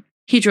River.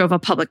 He drove a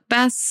public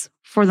bus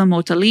for the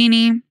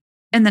Motolini.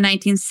 In the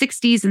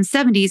 1960s and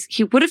 70s,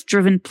 he would have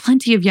driven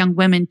plenty of young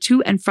women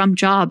to and from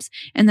jobs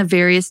in the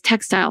various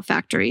textile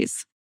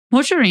factories.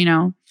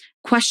 Mocerino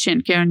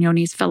questioned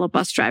Garignoni's fellow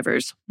bus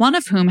drivers, one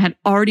of whom had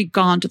already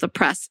gone to the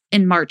press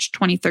in March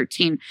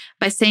 2013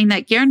 by saying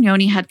that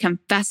Garignoni had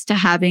confessed to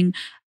having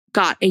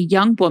got a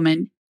young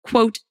woman,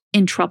 quote,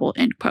 in trouble,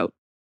 end quote.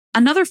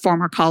 Another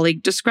former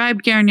colleague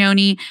described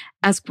Garignoni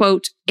as,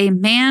 quote, a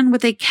man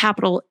with a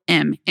capital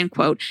M, end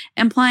quote,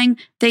 implying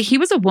that he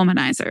was a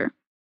womanizer.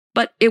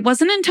 But it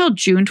wasn't until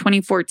June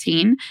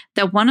 2014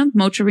 that one of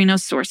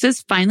Mocerino's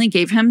sources finally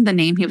gave him the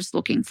name he was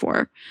looking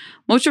for.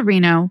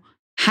 Mocerino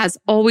has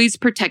always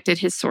protected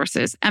his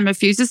sources and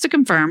refuses to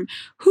confirm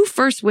who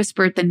first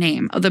whispered the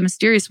name of the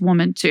mysterious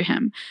woman to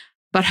him.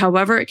 But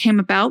however it came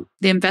about,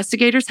 the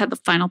investigators had the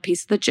final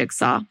piece of the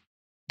jigsaw.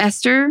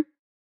 Esther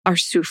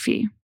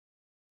Arsufi.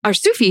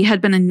 Arsufi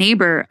had been a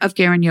neighbor of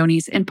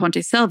Garignoni's in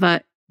Ponte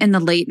Selva in the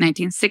late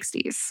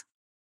 1960s.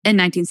 In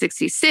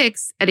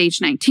 1966, at age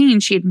 19,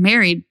 she had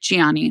married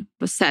Gianni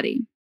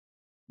Bossetti.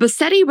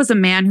 Bossetti was a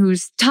man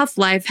whose tough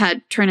life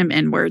had turned him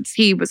inwards.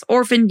 He was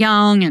orphaned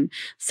young and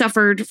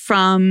suffered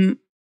from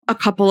a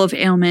couple of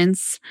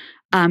ailments,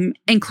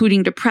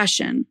 including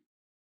depression.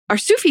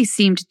 Arsufi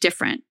seemed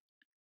different.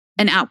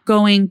 An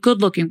outgoing,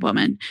 good-looking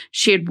woman.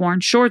 She had worn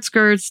short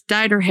skirts,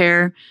 dyed her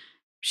hair.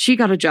 She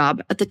got a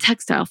job at the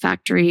textile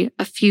factory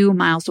a few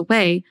miles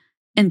away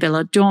in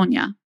Villa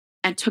Dogna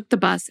and took the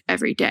bus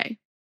every day.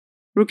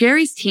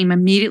 Ruggeri's team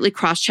immediately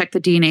cross-checked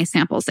the DNA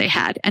samples they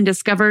had and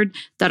discovered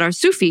that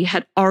Arsufi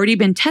had already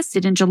been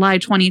tested in July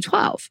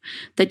 2012.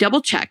 They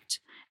double-checked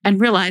and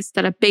realized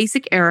that a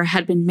basic error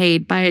had been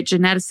made by a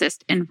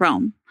geneticist in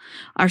Rome.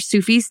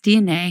 Arsufi's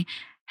DNA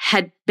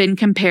had been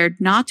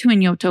compared not to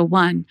Ignoto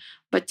 1,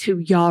 but to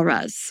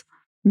Yara's.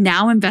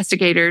 Now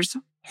investigators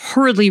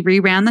hurriedly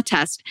reran the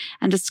test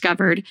and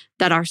discovered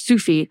that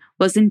Arsufi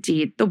was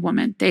indeed the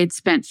woman they had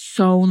spent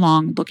so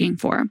long looking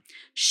for.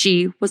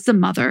 She was the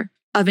mother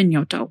of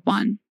Ignoto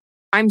 1.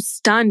 I'm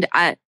stunned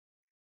at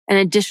an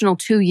additional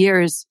 2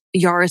 years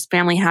Yara's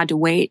family had to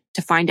wait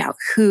to find out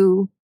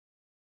who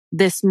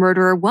this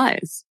murderer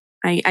was.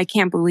 I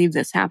can't believe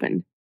this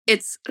happened.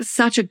 It's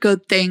such a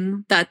good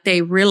thing that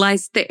they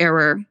realized the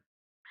error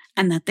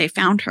and that they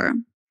found her.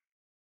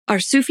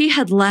 Arsufi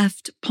had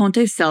left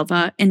Ponte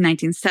Selva in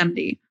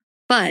 1970,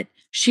 but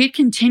she had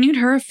continued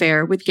her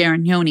affair with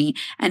Garignoni,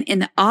 and in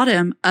the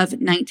autumn of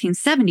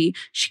 1970,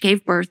 she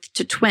gave birth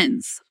to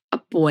twins, a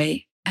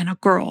boy and a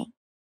girl.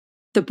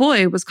 The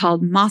boy was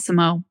called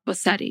Massimo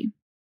Bossetti.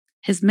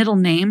 His middle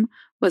name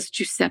was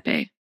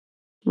Giuseppe,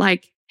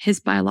 like his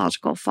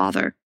biological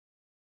father.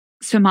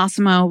 So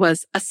Massimo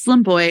was a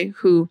slim boy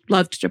who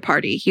loved to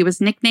party. He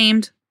was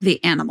nicknamed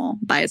the Animal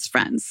by his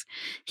friends.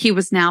 He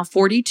was now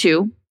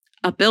 42,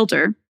 a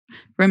builder.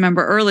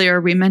 Remember earlier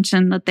we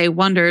mentioned that they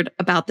wondered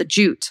about the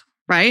jute,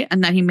 right?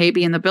 And that he may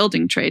be in the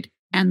building trade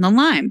and the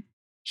lime.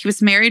 He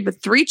was married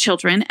with 3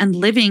 children and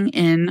living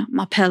in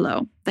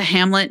Mapello, the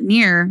hamlet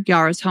near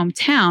Yara's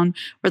hometown,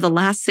 where the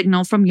last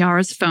signal from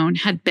Yara's phone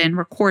had been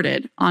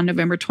recorded on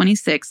November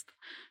 26th,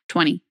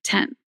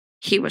 2010.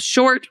 He was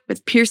short,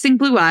 with piercing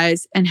blue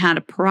eyes, and had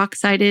a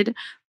peroxided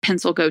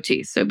pencil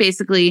goatee. So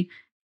basically,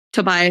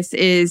 Tobias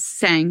is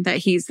saying that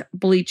he's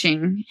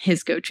bleaching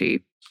his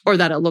goatee, or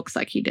that it looks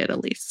like he did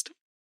at least.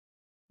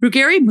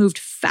 Ruggeri moved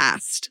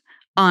fast.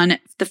 On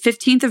the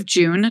 15th of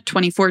June,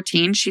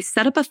 2014, she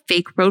set up a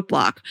fake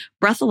roadblock,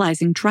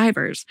 breathalyzing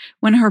drivers.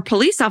 When her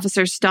police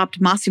officers stopped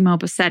Massimo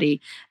Bossetti,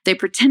 they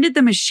pretended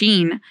the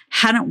machine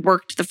hadn't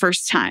worked the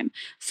first time,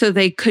 so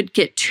they could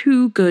get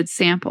 2 good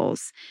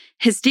samples.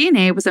 His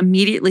DNA was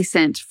immediately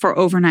sent for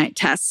overnight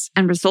tests,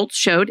 and results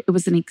showed it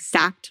was an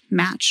exact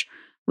match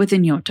with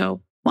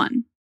Ignoto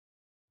 1.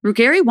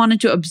 Ruggeri wanted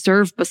to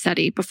observe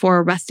Bossetti before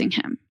arresting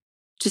him,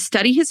 to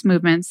study his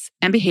movements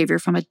and behavior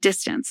from a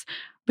distance,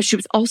 but she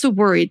was also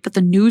worried that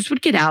the news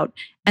would get out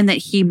and that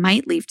he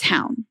might leave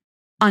town.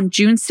 On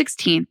June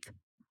 16th,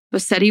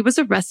 Bossetti was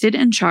arrested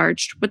and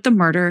charged with the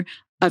murder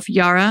of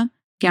Yara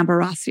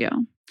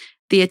Gambirasio.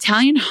 The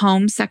Italian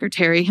Home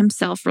Secretary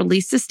himself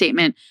released a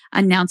statement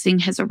announcing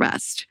his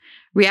arrest.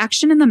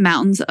 Reaction in the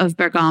mountains of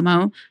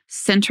Bergamo,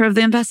 center of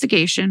the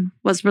investigation,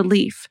 was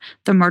relief.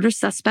 The murder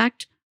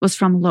suspect was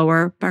from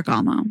Lower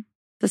Bergamo.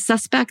 The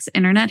suspect's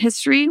internet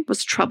history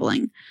was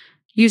troubling,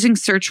 using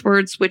search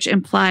words which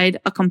implied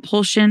a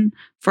compulsion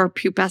for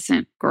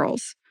pubescent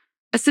girls.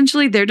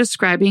 Essentially, they're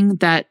describing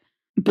that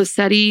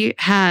Bossetti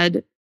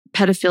had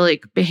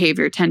pedophilic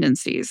behavior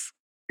tendencies.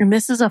 And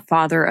this is a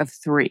father of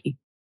 3.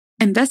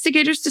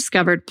 Investigators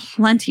discovered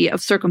plenty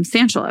of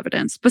circumstantial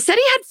evidence. Bossetti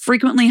had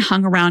frequently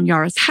hung around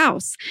Yara's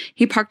house.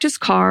 He parked his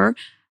car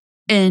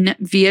in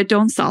Via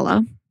Don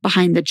Sala,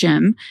 behind the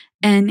gym,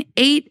 and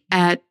ate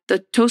at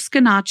the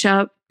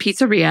Toscanaccia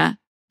Pizzeria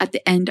at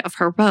the end of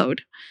her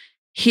road.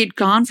 He had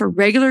gone for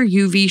regular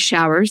UV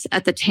showers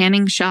at the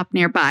tanning shop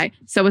nearby.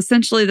 So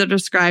essentially they're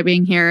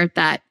describing here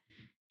that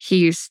he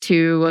used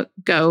to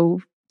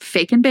go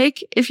fake and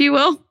bake, if you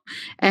will,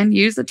 and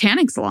use a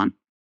tanning salon.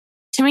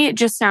 To me, it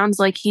just sounds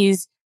like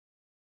he's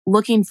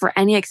looking for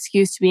any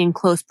excuse to be in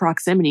close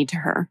proximity to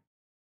her.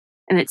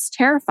 And it's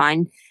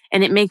terrifying.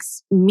 And it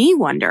makes me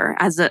wonder,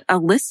 as a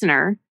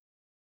listener,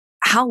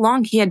 how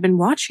long he had been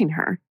watching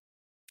her.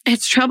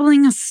 It's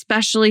troubling,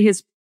 especially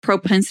his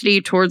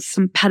propensity towards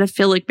some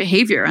pedophilic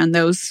behavior and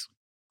those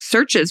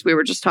searches we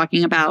were just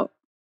talking about.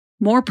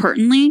 More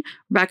pertinently,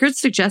 records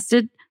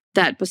suggested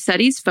that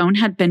Bossetti's phone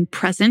had been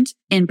present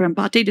in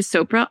Brambate di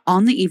Sopra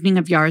on the evening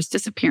of Yara's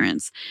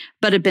disappearance,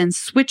 but had been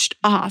switched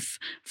off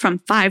from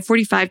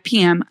 5:45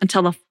 p.m.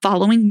 until the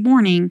following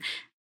morning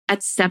at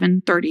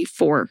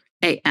 7:34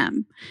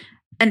 a.m.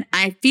 And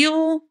I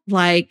feel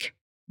like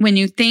when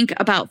you think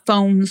about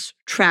phones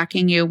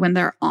tracking you when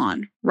they're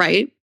on,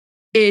 right?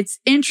 It's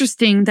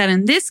interesting that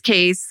in this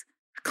case,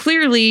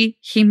 clearly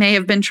he may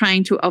have been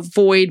trying to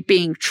avoid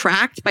being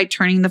tracked by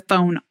turning the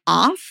phone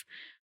off,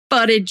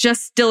 but it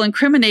just still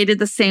incriminated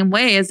the same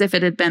way as if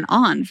it had been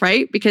on,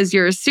 right? Because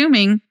you're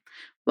assuming,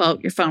 well,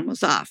 your phone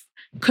was off.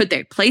 Could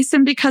they place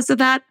him because of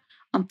that?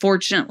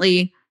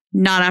 Unfortunately,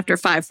 not after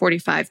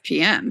 5:45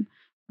 p.m.,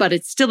 but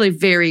it's still a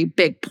very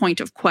big point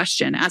of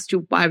question as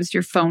to why was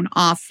your phone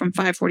off from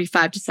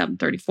 5:45 to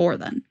 7:34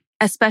 then?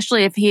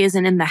 Especially if he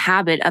isn't in the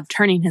habit of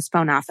turning his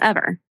phone off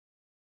ever.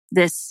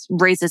 This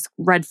raises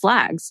red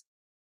flags.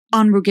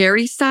 On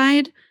Ruggeri's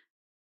side,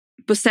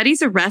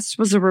 Bossetti's arrest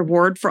was a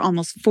reward for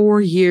almost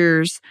 4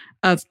 years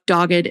of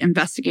dogged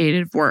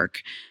investigative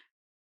work.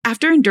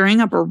 After enduring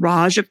a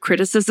barrage of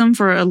criticism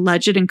for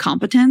alleged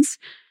incompetence,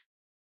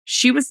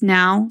 she was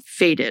now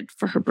fated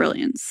for her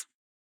brilliance.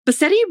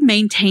 Bossetti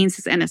maintains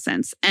his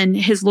innocence, and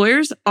his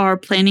lawyers are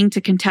planning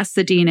to contest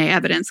the DNA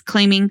evidence,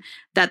 claiming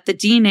that the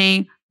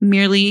DNA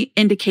merely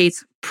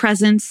indicates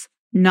presence,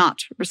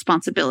 not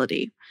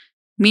responsibility.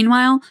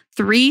 Meanwhile,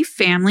 3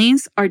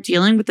 families are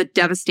dealing with the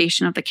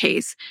devastation of the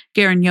case.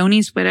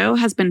 Garignoni's widow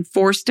has been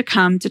forced to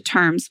come to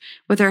terms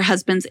with her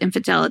husband's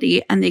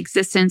infidelity and the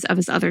existence of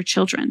his other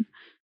children.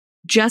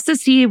 Just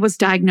as he was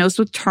diagnosed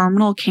with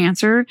terminal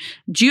cancer,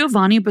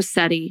 Giovanni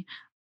Bossetti,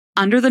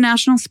 under the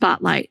national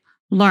spotlight,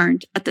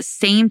 learned at the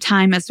same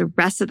time as the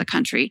rest of the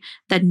country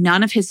that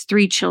none of his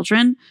 3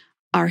 children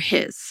are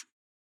his.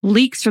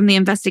 Leaks from the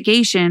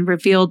investigation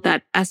revealed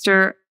that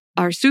Esther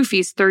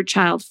Arsufi's 3rd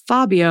child,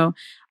 Fabio,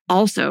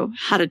 also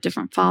had a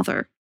different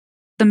father.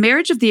 The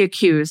marriage of the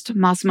accused,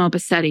 Massimo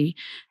Bossetti,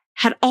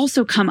 had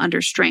also come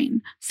under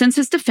strain. Since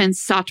his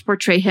defense sought to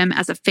portray him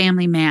as a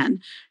family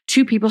man,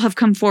 2 people have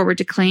come forward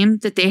to claim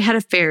that they had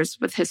affairs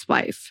with his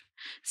wife.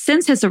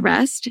 Since his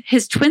arrest,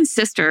 his twin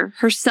sister,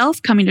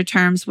 herself coming to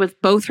terms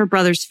with both her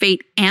brother's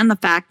fate and the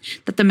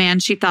fact that the man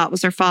she thought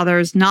was her father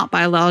is not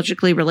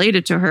biologically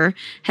related to her,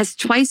 has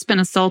twice been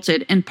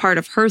assaulted in part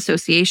of her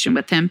association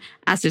with him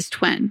as his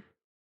twin.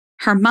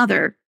 Her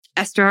mother,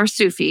 Esther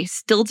Arsufi,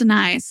 still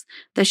denies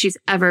that she's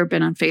ever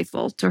been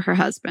unfaithful to her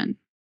husband.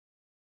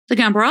 The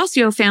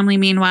Gambirasio family,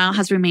 meanwhile,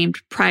 has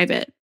remained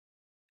private.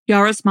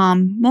 Yara's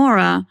mom,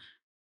 Maura,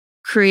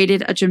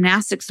 created a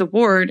gymnastics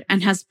award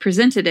and has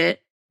presented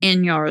it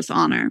in Yara's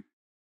honor.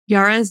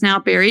 Yara is now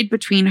buried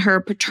between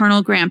her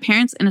paternal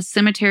grandparents in a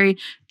cemetery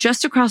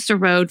just across the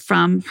road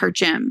from her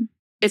gym.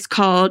 It's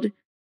called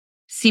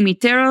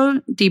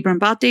Cimitero di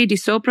Brambate di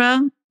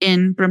Sopra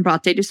in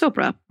Brambate di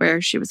Sopra, where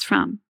she was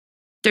from.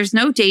 There's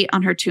no date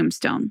on her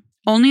tombstone,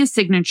 only a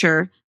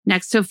signature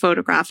next to a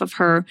photograph of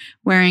her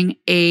wearing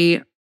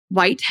a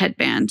white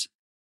headband.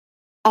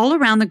 All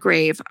around the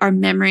grave are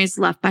memories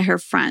left by her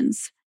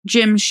friends: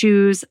 gym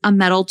shoes, a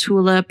metal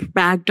tulip,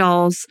 rag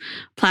dolls,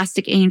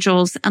 plastic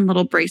angels, and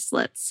little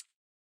bracelets.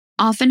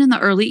 Often in the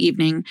early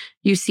evening,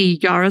 you see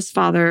Yara's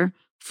father,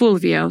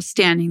 Fulvio,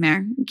 standing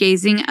there,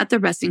 gazing at the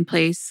resting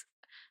place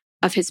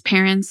of his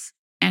parents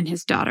and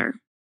his daughter.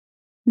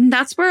 And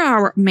that's where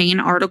our main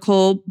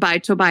article by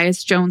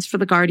Tobias Jones for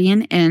The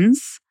Guardian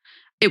ends.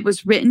 It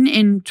was written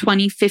in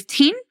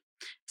 2015,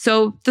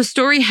 so the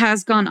story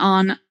has gone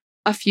on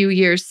a few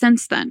years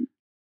since then.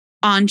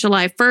 On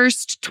July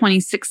 1st,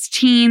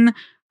 2016,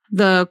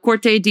 the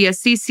Corte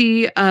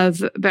d'Assise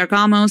of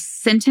Bergamo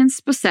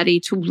sentenced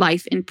Bossetti to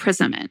life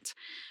imprisonment.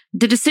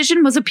 The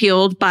decision was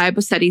appealed by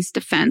Bossetti's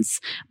defense,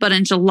 but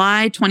in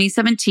July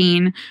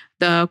 2017,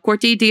 the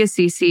Corte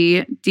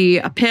d'Assise di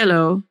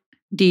Appello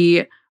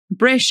di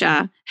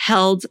Brescia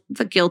held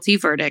the guilty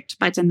verdict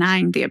by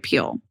denying the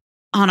appeal.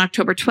 On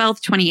October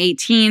 12,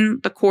 2018,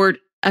 the Court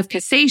of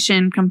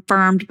Cassation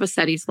confirmed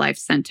Bossetti's life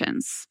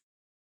sentence.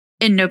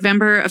 In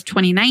November of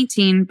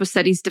 2019,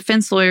 Bossetti's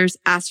defense lawyers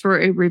asked for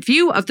a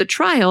review of the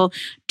trial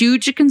due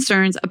to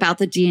concerns about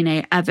the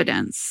DNA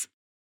evidence.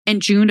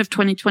 In June of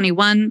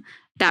 2021,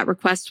 that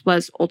request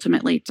was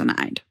ultimately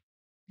denied.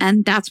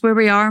 And that's where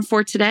we are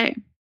for today.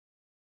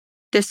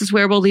 This is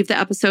where we'll leave the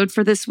episode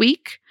for this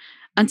week.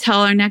 Until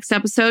our next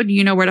episode,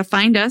 you know where to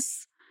find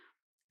us: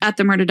 at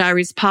the Murder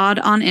Diaries Pod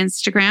on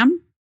Instagram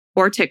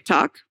or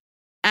TikTok,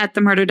 at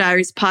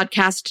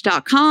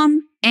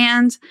themurderdiariespodcast.com,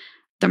 and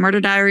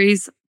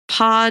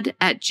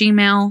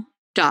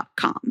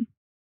themurderdiariespod@gmail.com.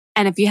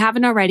 And if you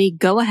haven't already,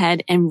 go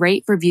ahead and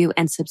rate, review,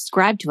 and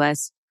subscribe to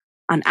us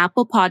on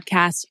Apple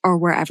Podcasts or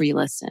wherever you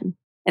listen.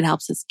 It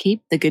helps us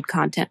keep the good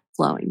content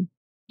flowing.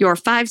 Your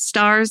 5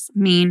 stars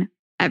mean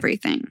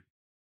everything.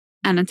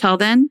 And until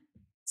then,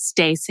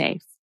 Stay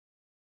safe.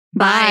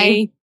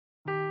 bye.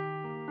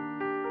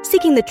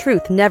 Seeking the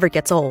truth never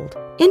gets old.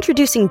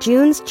 Introducing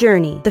June's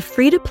Journey, the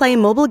free-to-play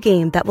mobile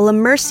game that will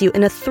immerse you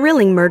in a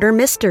thrilling murder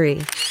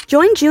mystery.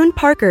 Join June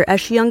Parker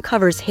as she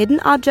uncovers hidden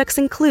objects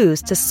and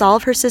clues to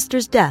solve her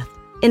sister's death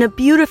in a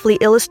beautifully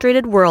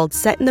illustrated world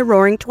set in the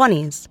Roaring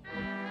 20s.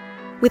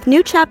 With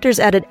new chapters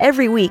added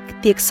every week,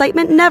 the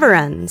excitement never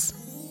ends.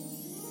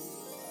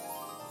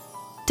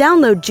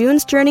 Download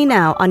June's Journey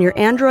now on your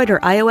Android or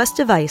iOS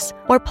device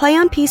or play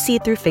on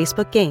PC through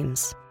Facebook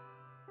Games.